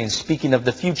magazine speaking of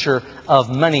the future of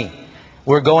money.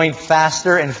 We're going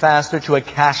faster and faster to a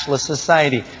cashless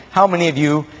society. How many of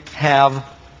you have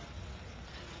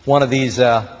one of these...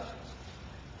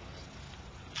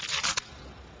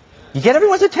 You get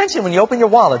everyone's attention when you open your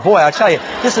wallet. Boy, I'll tell you,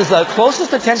 this is the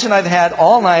closest attention I've had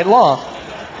all night long.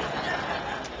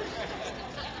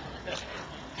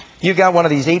 You got one of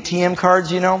these ATM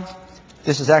cards, you know?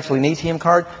 This is actually an ATM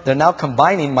card. They're now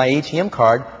combining my ATM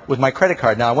card with my credit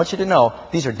card. Now, I want you to know,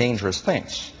 these are dangerous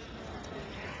things.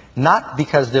 Not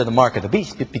because they're the mark of the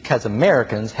beast, but because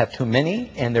Americans have too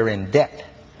many and they're in debt.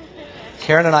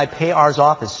 Karen and I pay ours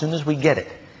off as soon as we get it.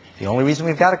 The only reason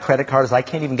we've got a credit card is I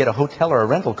can't even get a hotel or a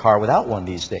rental car without one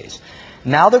these days.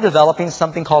 Now they're developing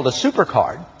something called a super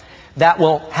card that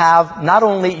will have not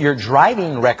only your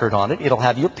driving record on it, it'll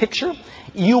have your picture.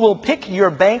 You will pick your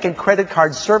bank and credit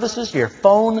card services, your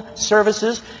phone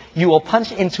services. You will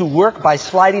punch into work by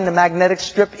sliding the magnetic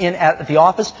strip in at the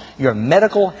office, your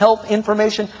medical health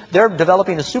information. They're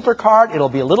developing a super card. It'll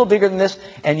be a little bigger than this,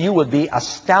 and you would be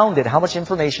astounded how much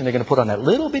information they're going to put on that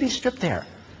little bitty strip there.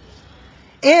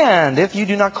 And if you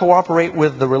do not cooperate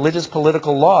with the religious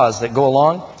political laws that go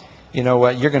along, you know,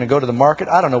 you're going to go to the market.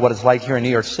 I don't know what it's like here in New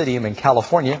York City. I'm in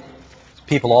California.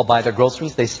 People all buy their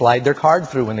groceries. They slide their card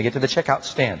through when they get to the checkout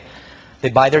stand. They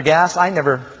buy their gas. I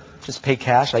never just pay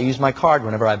cash. I use my card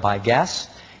whenever I buy gas.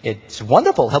 It's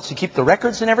wonderful. It helps you keep the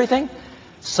records and everything.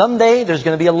 Someday there's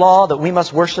going to be a law that we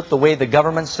must worship the way the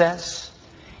government says.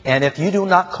 And if you do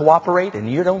not cooperate and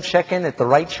you don't check in at the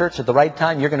right church at the right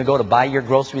time, you're going to go to buy your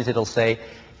groceries. It'll say,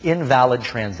 invalid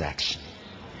transaction.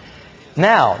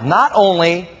 Now, not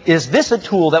only is this a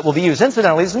tool that will be used,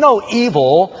 incidentally, there's no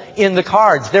evil in the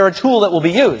cards. They're a tool that will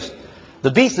be used.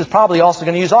 The beast is probably also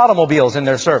going to use automobiles in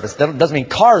their service. That doesn't mean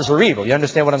cars are evil. You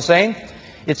understand what I'm saying?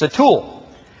 It's a tool.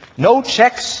 No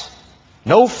checks,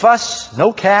 no fuss,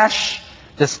 no cash.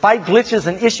 Despite glitches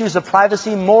and issues of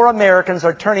privacy, more Americans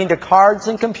are turning to cards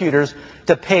and computers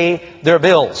to pay their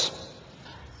bills.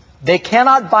 They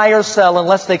cannot buy or sell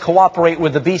unless they cooperate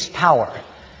with the beast's power.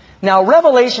 Now,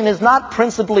 Revelation is not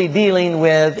principally dealing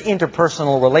with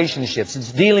interpersonal relationships.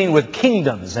 It's dealing with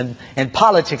kingdoms and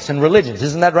politics and religions.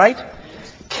 Isn't that right?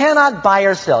 Cannot buy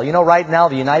or sell. You know, right now,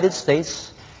 the United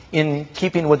States, in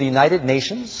keeping with the United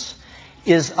Nations,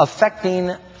 is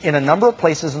affecting, in a number of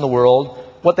places in the world,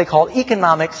 what they call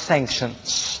economic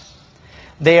sanctions.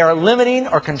 They are limiting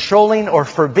or controlling or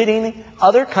forbidding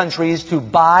other countries to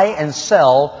buy and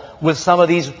sell with some of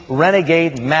these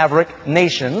renegade maverick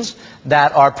nations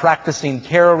that are practicing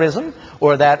terrorism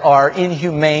or that are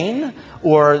inhumane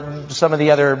or some of the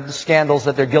other scandals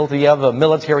that they're guilty of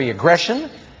military aggression,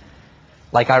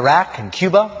 like Iraq and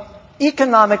Cuba.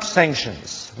 Economic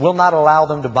sanctions will not allow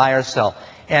them to buy or sell.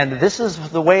 And this is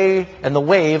the way and the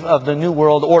wave of the New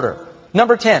World Order.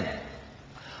 Number 10.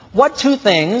 What two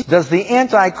things does the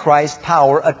Antichrist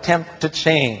power attempt to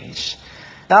change?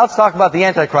 Now let's talk about the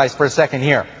Antichrist for a second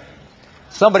here.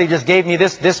 Somebody just gave me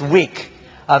this week.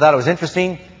 I thought it was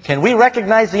interesting. Can we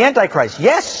recognize the Antichrist?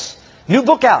 Yes. New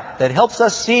book out that helps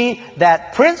us see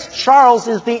that Prince Charles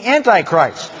is the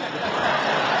Antichrist.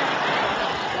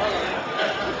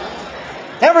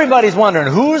 Everybody's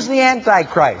wondering, who's the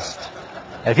Antichrist?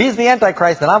 If he's the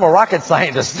Antichrist, then I'm a rocket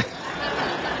scientist.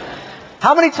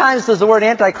 How many times does the word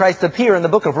Antichrist appear in the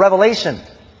book of Revelation?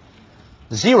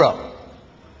 0.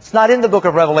 It's not in the book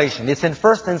of Revelation. It's in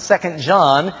 1st and 2nd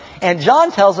John. And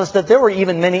John tells us that there were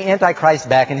even many Antichrists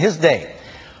back in his day.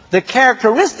 The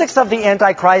characteristics of the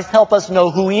Antichrist help us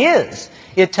know who he is.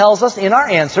 It tells us in our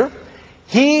answer,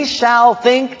 he shall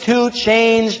think to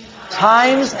change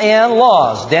times and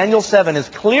laws. Daniel 7 is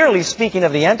clearly speaking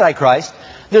of the Antichrist.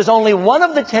 There's only one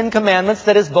of the 10 commandments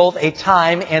that is both a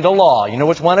time and a law. You know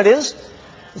which one it is?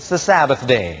 It's the Sabbath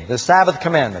day, the Sabbath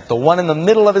commandment, the one in the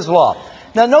middle of his law.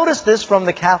 Now notice this from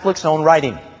the Catholic's own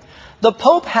writing. The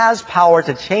Pope has power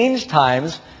to change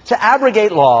times, to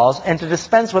abrogate laws, and to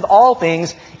dispense with all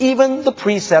things, even the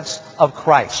precepts of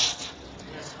Christ.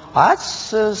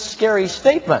 That's a scary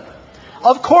statement.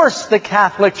 Of course the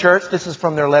Catholic Church, this is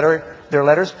from their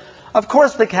letters, of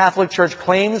course the Catholic Church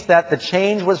claims that the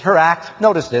change was her act.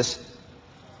 Notice this.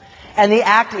 And the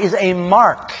act is a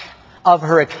mark of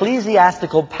her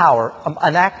ecclesiastical power.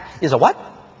 An act is a what?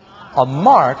 A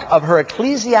mark of her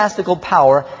ecclesiastical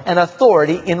power and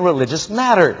authority in religious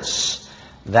matters.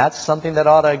 That's something that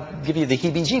ought to give you the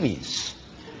heebie-jeebies.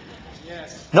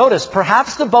 Yes. Notice,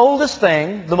 perhaps the boldest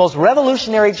thing, the most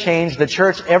revolutionary change the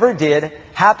church ever did,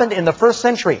 happened in the 1st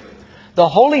century. The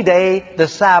holy day, the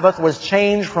Sabbath, was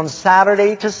changed from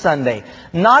Saturday to Sunday.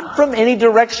 Not from any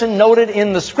direction noted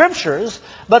in the Scriptures,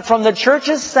 but from the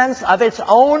church's sense of its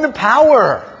own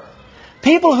power.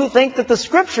 People who think that the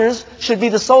Scriptures should be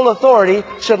the sole authority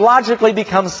should logically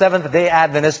become Seventh-day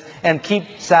Adventists and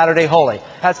keep Saturday holy.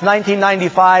 That's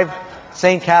 1995.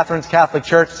 St. Catherine's Catholic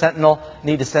Church, Sentinel.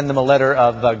 Need to send them a letter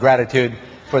of gratitude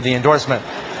for the endorsement.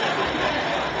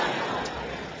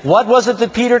 What was it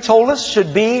that Peter told us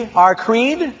should be our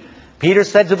creed? Peter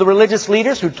said to the religious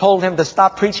leaders who told him to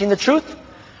stop preaching the truth,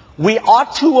 We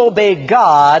ought to obey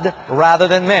God rather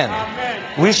than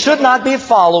men. We should not be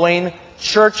following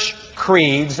church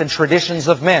creeds and traditions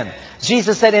of men.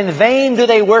 Jesus said, in vain do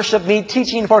they worship me,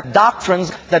 teaching for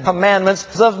doctrines the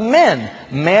commandments of men.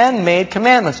 Man-made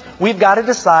commandments. We've got to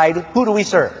decide, who do we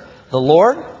serve? The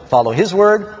Lord, follow His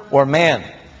word, or man?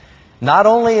 Not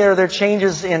only are there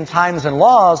changes in times and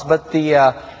laws, but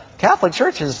the Catholic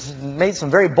Church has made some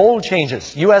very bold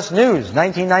changes. U.S. News,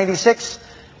 1996.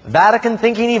 Vatican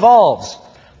thinking evolves.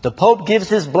 The Pope gives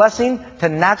his blessing to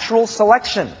natural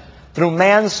selection. Through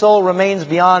man's soul remains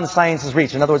beyond science's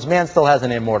reach. In other words, man still has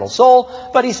an immortal soul,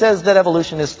 but he says that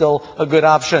evolution is still a good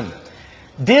option.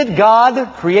 Did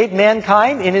God create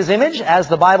mankind in His image, as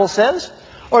the Bible says?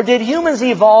 Or did humans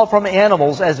evolve from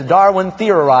animals, as Darwin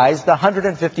theorized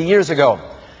 150 years ago?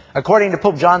 According to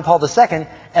Pope John Paul II,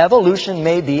 evolution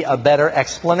may be a better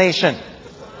explanation.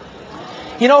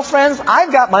 You know, friends,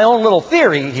 I've got my own little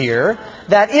theory here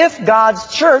that if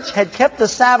God's church had kept the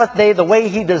Sabbath day the way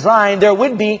He designed, there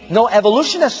would be no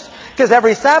evolutionists. Because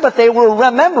every Sabbath day we're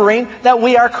remembering that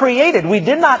we are created. We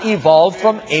did not evolve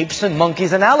from apes and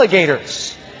monkeys and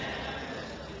alligators.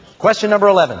 Question number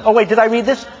 11. Oh wait, did I read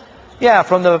this? Yeah,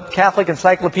 from the Catholic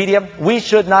Encyclopedia. We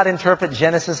should not interpret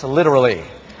Genesis literally.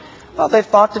 Well, they've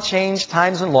thought to change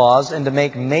times and laws and to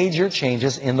make major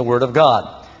changes in the Word of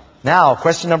God. Now,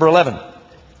 question number 11.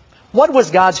 What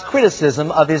was God's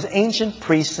criticism of His ancient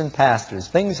priests and pastors?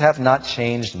 Things have not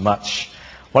changed much.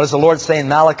 What does the Lord say in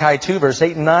Malachi 2, verse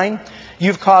 8 and 9?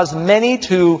 You've caused many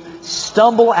to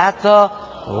stumble at the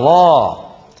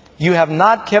law. You have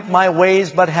not kept my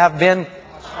ways, but have been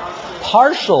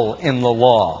partial in the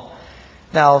law.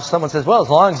 Now, if someone says, well, as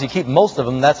long as you keep most of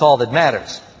them, that's all that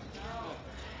matters.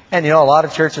 And you know, a lot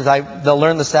of churches, they'll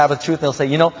learn the Sabbath truth, and they'll say,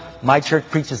 you know, my church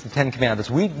preaches the Ten Commandments.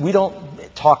 We don't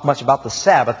talk much about the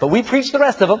Sabbath, but we preach the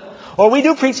rest of them. Or we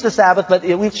do preach the Sabbath, but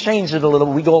we've changed it a little.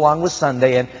 We go along with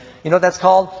Sunday. And you know what that's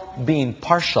called? Being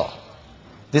partial.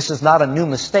 This is not a new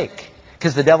mistake.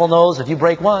 Because the devil knows if you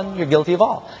break one, you're guilty of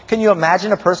all. Can you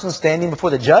imagine a person standing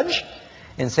before the judge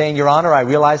and saying, Your Honor, I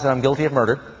realize that I'm guilty of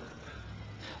murder,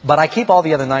 but I keep all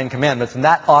the other 9 commandments, and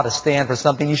that ought to stand for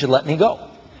something. You should let me go.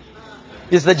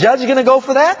 Is the judge going to go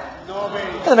for that? No,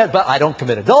 but I don't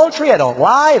commit adultery, I don't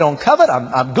lie, I don't covet,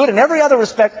 I'm good in every other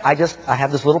respect. I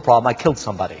have this little problem. I killed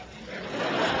somebody.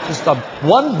 Just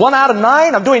one out of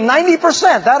 9, I'm doing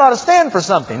 90%. That ought to stand for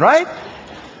something, right?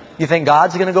 You think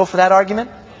God's going to go for that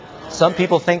argument? Some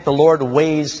people think the Lord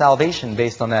weighs salvation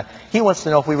based on that. He wants to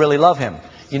know if we really love Him.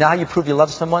 You know how you prove you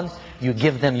love someone? You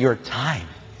give them your time.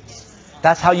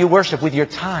 That's how you worship, with your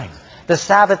time. The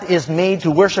Sabbath is made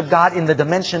to worship God in the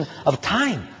dimension of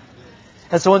time.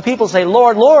 And so when people say,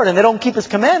 Lord, Lord, and they don't keep His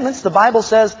commandments, the Bible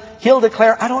says He'll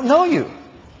declare, I don't know you.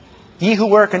 Ye who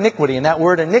work iniquity, and that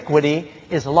word iniquity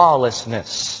is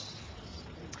lawlessness.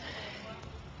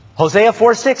 Hosea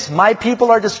 4:6, my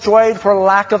people are destroyed for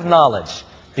lack of knowledge.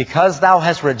 Because thou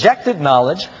hast rejected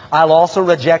knowledge, I'll also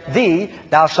reject thee.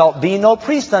 Thou shalt be no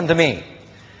priest unto me.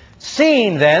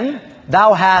 Seeing then,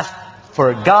 thou hast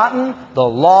forgotten the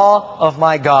law of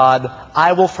my God,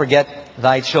 I will forget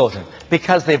thy children.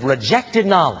 Because they've rejected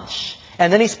knowledge.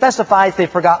 And then he specifies they've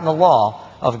forgotten the law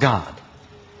of God.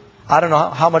 I don't know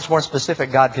how much more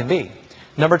specific God can be.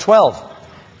 Number 12.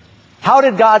 How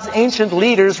did God's ancient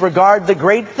leaders regard the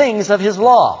great things of His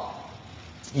law?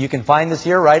 You can find this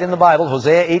here right in the Bible,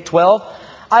 Hosea 8:12.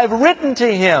 I've written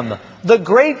to him the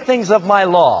great things of my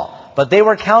law, but they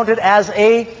were counted as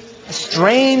a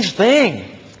strange thing.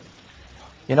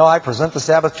 You know, I present the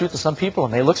Sabbath truth to some people,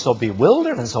 and they look so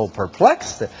bewildered and so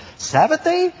perplexed. The Sabbath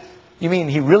day? You mean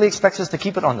He really expects us to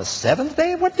keep it on the 7th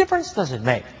day? What difference does it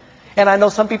make? And I know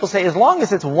some people say, as long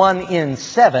as it's 1 in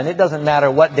 7, it doesn't matter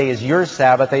what day is your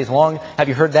Sabbath day. Have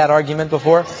you heard that argument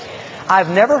before? I've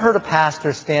never heard a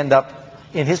pastor stand up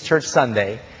in his church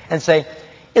Sunday and say,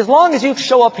 as long as you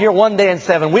show up here 1 day in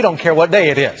 7, we don't care what day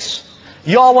it is.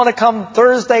 You all want to come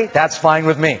Thursday? That's fine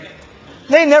with me.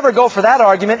 They never go for that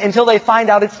argument until they find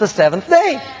out it's the 7th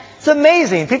day. It's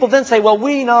amazing. People then say, well,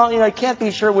 we know, you can't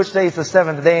be sure which day is the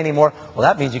 7th day anymore. Well,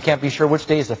 that means you can't be sure which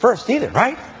day is the 1st either,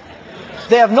 right?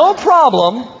 They have no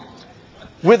problem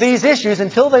with these issues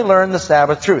until they learn the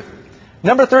Sabbath truth.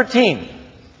 Number 13.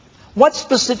 What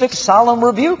specific solemn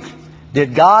rebuke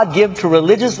did God give to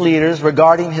religious leaders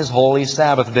regarding His holy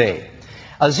Sabbath day?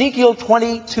 Ezekiel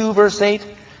 22 verse 8,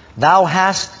 Thou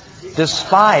hast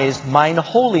despised mine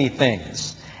holy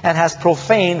things, and hast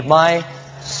profaned my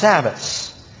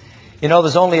Sabbaths. You know,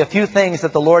 there's only a few things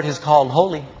that the Lord has called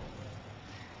holy.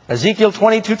 Ezekiel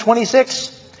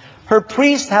 22:26, Her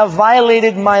priests have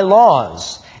violated my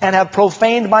laws, and have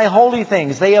profaned my holy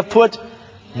things. They have put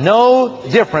no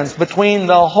difference between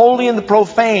the holy and the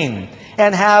profane,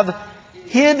 and have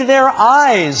hid their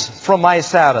eyes from my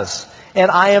Sabbaths, and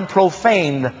I am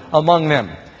profaned among them.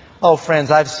 Oh,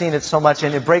 friends, I've seen it so much,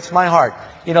 and it breaks my heart.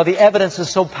 You know, the evidence is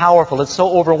so powerful. It's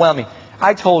so overwhelming.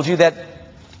 I told you that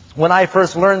when I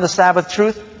first learned the Sabbath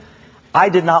truth, I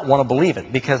did not want to believe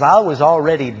it, because I was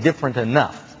already different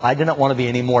enough. I didn't want to be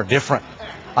any more different.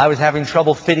 I was having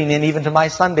trouble fitting in even to my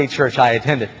Sunday church I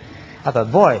attended. I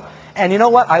thought, boy. And you know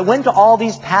what? I went to all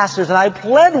these pastors and I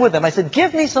pled with them. I said,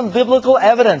 give me some biblical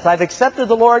evidence. I've accepted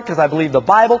the Lord because I believe the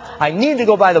Bible. I need to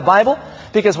go by the Bible.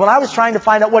 Because when I was trying to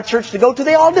find out what church to go to,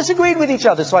 they all disagreed with each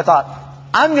other. So I thought,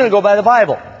 I'm going to go by the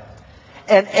Bible.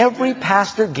 And every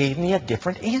pastor gave me a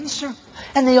different answer.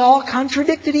 And they all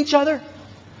contradicted each other.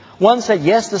 One said,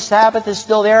 yes, the Sabbath is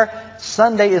still there.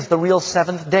 Sunday is the real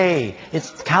seventh day. Its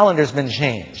calendar's been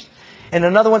changed. And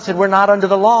another one said, we're not under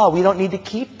the law. We don't need to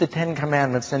keep the Ten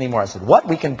Commandments anymore. I said, what?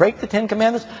 We can break the Ten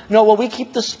Commandments? No, well, we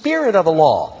keep the spirit of the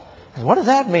law. I said, what does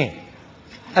that mean?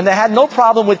 And they had no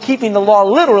problem with keeping the law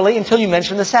literally until you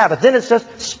mention the Sabbath. Then it's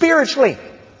just spiritually.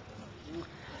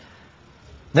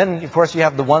 Then, of course, you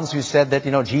have the ones who said that,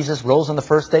 Jesus rose on the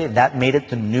first day. That made it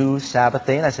the new Sabbath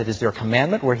day. And I said, is there a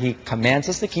commandment where He commands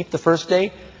us to keep the first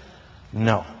day?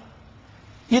 No.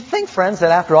 You'd think, friends,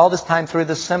 that after all this time through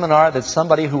this seminar, that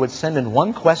somebody who would send in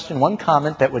one question, one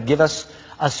comment that would give us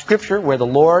a scripture where the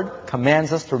Lord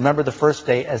commands us to remember the first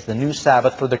day as the new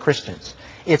Sabbath for the Christians.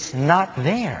 It's not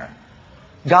there.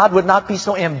 God would not be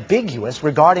so ambiguous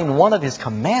regarding one of His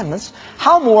commandments.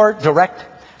 How more direct,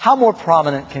 how more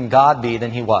prominent can God be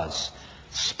than He was?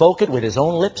 Spoke it with His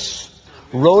own lips,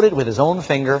 wrote it with His own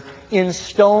finger, in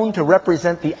stone to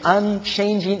represent the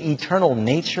unchanging eternal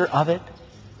nature of it.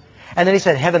 And then He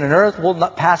said, heaven and earth will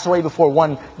not pass away before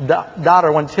one dot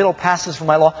or one tittle passes from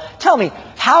my law. Tell me,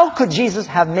 how could Jesus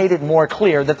have made it more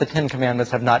clear that the Ten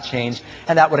Commandments have not changed,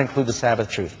 and that would include the Sabbath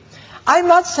truth? I'm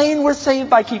not saying we're saved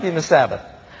by keeping the Sabbath.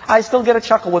 I still get a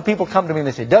chuckle when people come to me and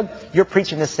they say, Doug, you're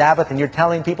preaching the Sabbath and you're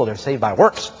telling people they're saved by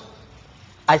works.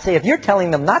 I say, if you're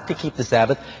telling them not to keep the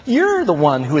Sabbath, you're the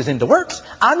one who is into works.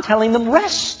 I'm telling them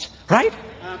rest, right?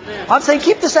 Amen. I'm saying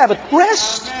keep the Sabbath.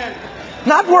 Rest, amen.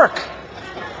 Not work.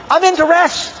 I'm into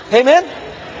rest. Amen?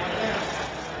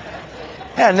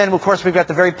 And then, of course, we've got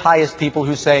the very pious people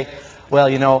who say, well,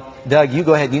 Doug, you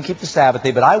go ahead, you keep the Sabbath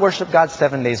day, but I worship God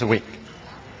 7 days a week.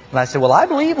 And I say, well, I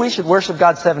believe we should worship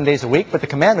God 7 days a week, but the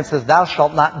commandment says, thou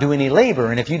shalt not do any labor.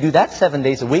 And if you do that 7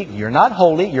 days a week, you're not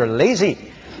holy, you're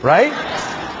lazy. Right?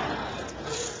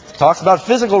 Talks about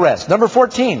physical rest. Number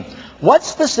 14. What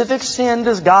specific sin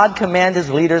does God command His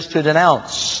leaders to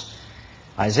denounce?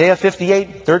 Isaiah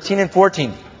 58, 13 and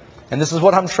 14. And this is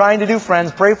what I'm trying to do,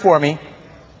 friends. Pray for me.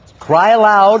 Cry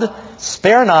aloud,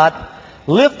 spare not,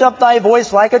 lift up thy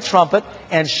voice like a trumpet,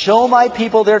 and show my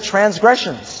people their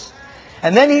transgressions.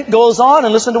 And then he goes on,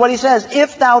 and listen to what he says.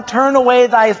 If thou turn away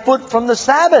thy foot from the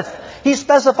Sabbath. He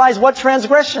specifies what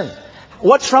transgression,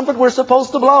 what trumpet we're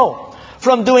supposed to blow.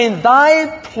 From doing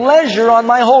thy pleasure on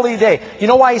my holy day. You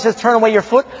know why he says turn away your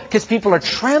foot? Because people are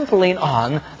trampling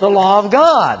on the law of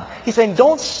God. He's saying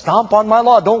don't stomp on my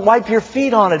law. Don't wipe your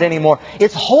feet on it anymore.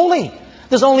 It's holy.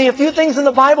 There's only a few things in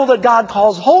the Bible that God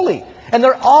calls holy. And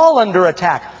they're all under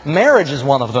attack. Marriage is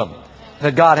one of them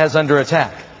that God has under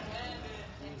attack.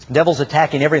 The devil's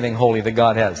attacking everything holy that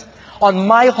God has. On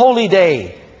my holy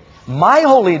day,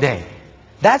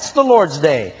 that's the Lord's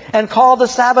day. And call the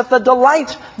Sabbath the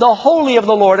delight, the holy of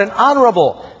the Lord, and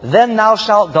honorable. Then thou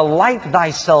shalt delight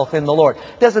thyself in the Lord.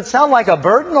 Does it sound like a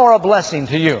burden or a blessing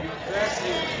to you?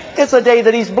 It's a day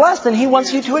that He's blessed, and He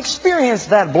wants you to experience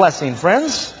that blessing,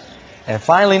 friends. And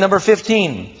finally, number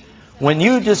 15. When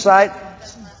you decide,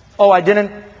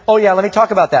 let me talk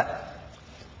about that.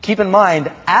 Keep in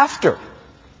mind, after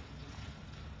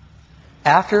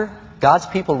God's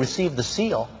people receive the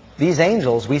seal, these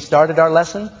angels, we started our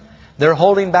lesson, they're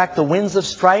holding back the winds of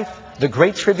strife, the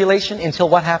great tribulation, until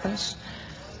what happens?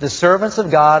 The servants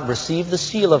of God receive the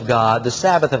seal of God, the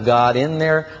Sabbath of God, in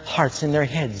their hearts, in their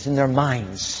heads, in their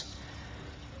minds.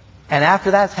 And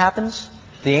after that happens,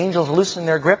 the angels loosen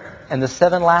their grip, and the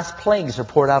 7 last plagues are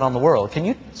poured out on the world. Can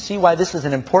you see why this is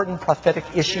an important prophetic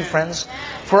issue, friends?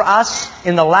 For us,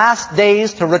 in the last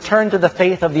days, to return to the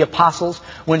faith of the apostles.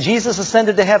 When Jesus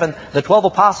ascended to heaven, the 12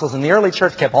 apostles in the early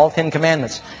church kept all 10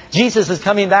 commandments. Jesus is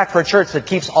coming back for a church that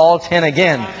keeps all 10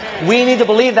 again. We need to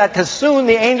believe that, because soon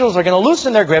the angels are going to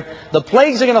loosen their grip. The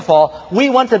plagues are going to fall. We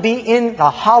want to be in the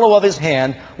hollow of His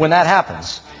hand when that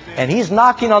happens. And He's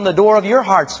knocking on the door of your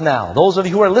hearts now. Those of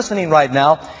you who are listening right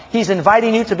now, He's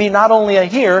inviting you to be not only a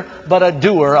hearer, but a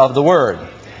doer of the Word.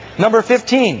 Number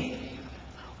 15.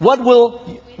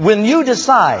 When you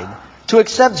decide to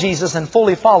accept Jesus and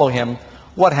fully follow Him,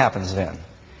 what happens then?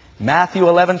 Matthew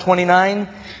 11:29,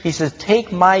 He says,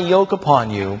 "Take my yoke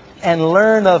upon you and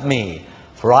learn of me,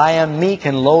 for I am meek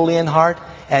and lowly in heart,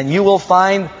 and you will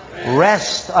find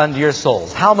rest unto your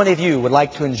souls." How many of you would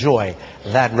like to enjoy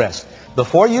that rest?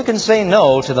 Before you can say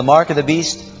no to the mark of the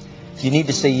beast, you need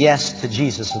to say yes to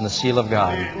Jesus and the seal of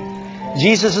God.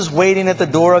 Jesus is waiting at the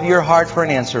door of your heart for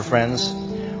an answer, friends.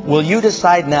 Will you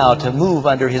decide now to move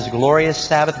under His glorious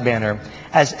Sabbath banner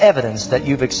as evidence that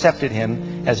you've accepted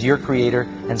Him as your Creator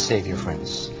and Savior,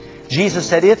 friends? Jesus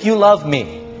said, "If you love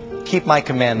me, keep my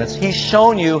commandments." He's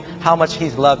shown you how much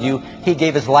He's loved you. He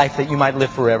gave His life that you might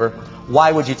live forever.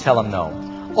 Why would you tell Him no?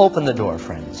 Open the door,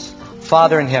 friends.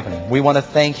 Father in heaven, we want to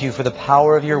thank You for the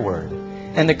power of Your Word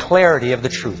and the clarity of the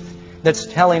truth that's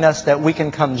telling us that we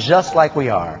can come just like we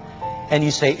are. And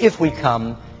You say, if we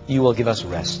come, You will give us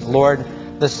rest. Lord,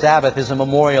 the Sabbath is a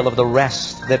memorial of the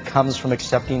rest that comes from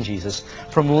accepting Jesus,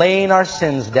 from laying our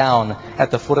sins down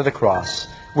at the foot of the cross.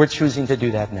 We're choosing to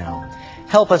do that now.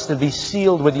 Help us to be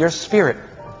sealed with Your Spirit,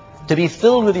 to be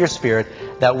filled with Your Spirit,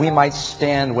 that we might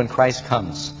stand when Christ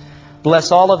comes.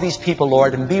 Bless all of these people,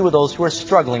 Lord, and be with those who are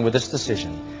struggling with this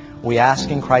decision. We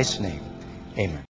ask in Christ's name. Amen.